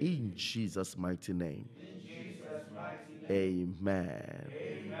 In Jesus' mighty name. Amen.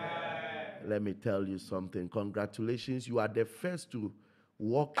 Let me tell you something. Congratulations. You are the first to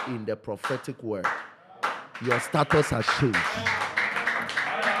walk in the prophetic word. Your status has changed.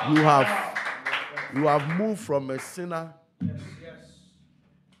 You have moved from a sinner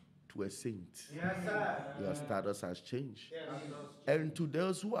to a saint. Your status has changed. And to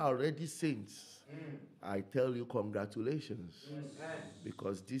those who are already saints, I tell you congratulations.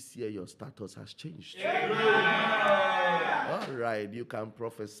 Because this year your status has changed. All right, you can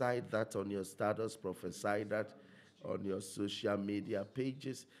prophesy that on your status, prophesy that on your social media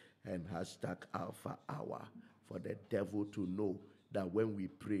pages, and hashtag Alpha Hour for the devil to know that when we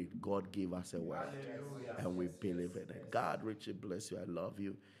prayed, God gave us a word. And we believe in it. God richly bless you. I love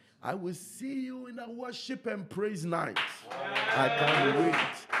you. I will see you in a worship and praise night. I can't wait.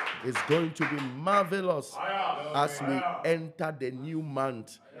 It's going to be marvelous as we enter the new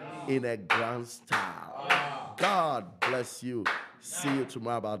month in a grand style. God bless you. See you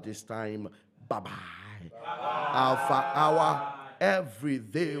tomorrow about this time. Bye-bye. Alpha Hour, every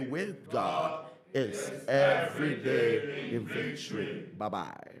day with God is every day in victory.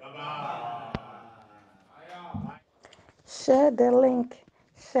 Bye-bye. Share the link,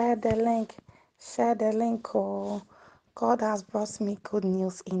 share the link, share the link. Oh, God has brought me good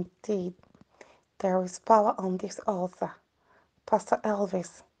news indeed. There is power on this altar. Pastor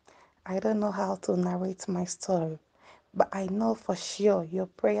Elvis, I don't know how to narrate my story, but I know for sure your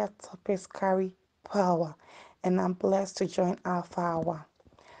prayer topics carry power, and I'm blessed to join Alpha Hour.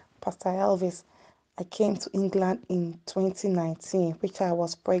 Pastor Elvis, I came to England in 2019, which I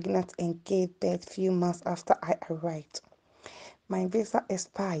was pregnant and gave birth few months after I arrived. My visa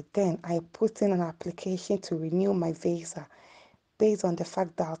expired. Then I put in an application to renew my visa based on the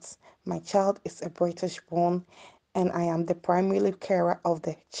fact that my child is a British born and I am the primary carer of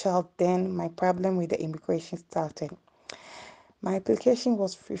the child. Then my problem with the immigration started. My application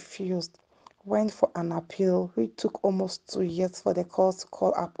was refused. Went for an appeal, which took almost 2 years for the court to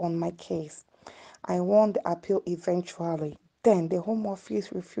call up on my case. I won the appeal eventually. Then the Home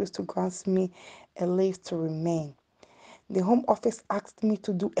Office refused to grant me a leave to remain. The Home Office asked me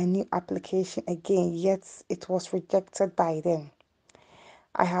to do a new application again, yet it was rejected by them.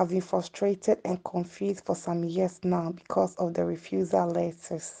 I have been frustrated and confused for some years now because of the refusal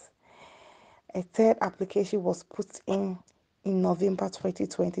letters. A third application was put in November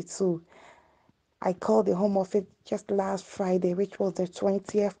 2022. I called the Home Office just last Friday, which was the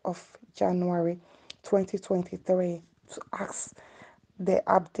 20th of January 2023, to ask the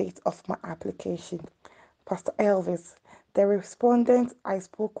update of my application. Pastor Elvis, the respondent I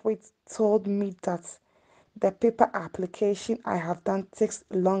spoke with told me that the paper application I have done takes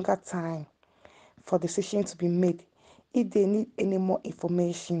longer time for decision to be made. If they need any more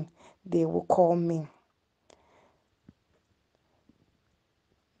information, they will call me.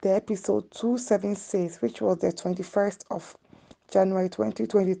 The episode 276, which was the 21st of January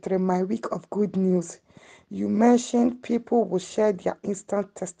 2023, my week of good news. You mentioned people will share their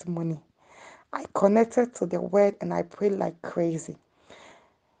instant testimony. I connected to the word and I prayed like crazy.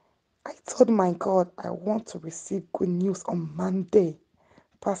 I told my God I want to receive good news on Monday.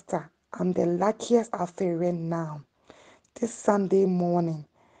 Pastor, I'm the luckiest Alpharian now. This Sunday morning,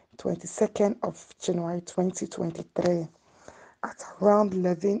 22nd of January 2023, at around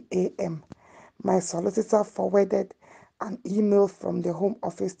 11 a.m., my solicitor forwarded an email from the Home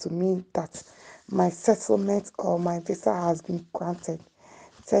Office to me that my settlement or my visa has been granted.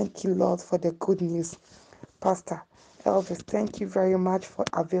 Thank you, Lord, for the good news. Pastor Elvis, thank you very much for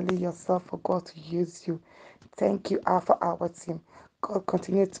availing yourself for God to use you. Thank you, Alpha Hour team. God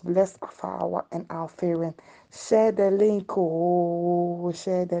continue to bless Alpha Hour and Alpharian. Share the link. Oh,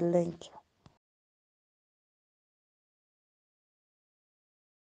 share the link.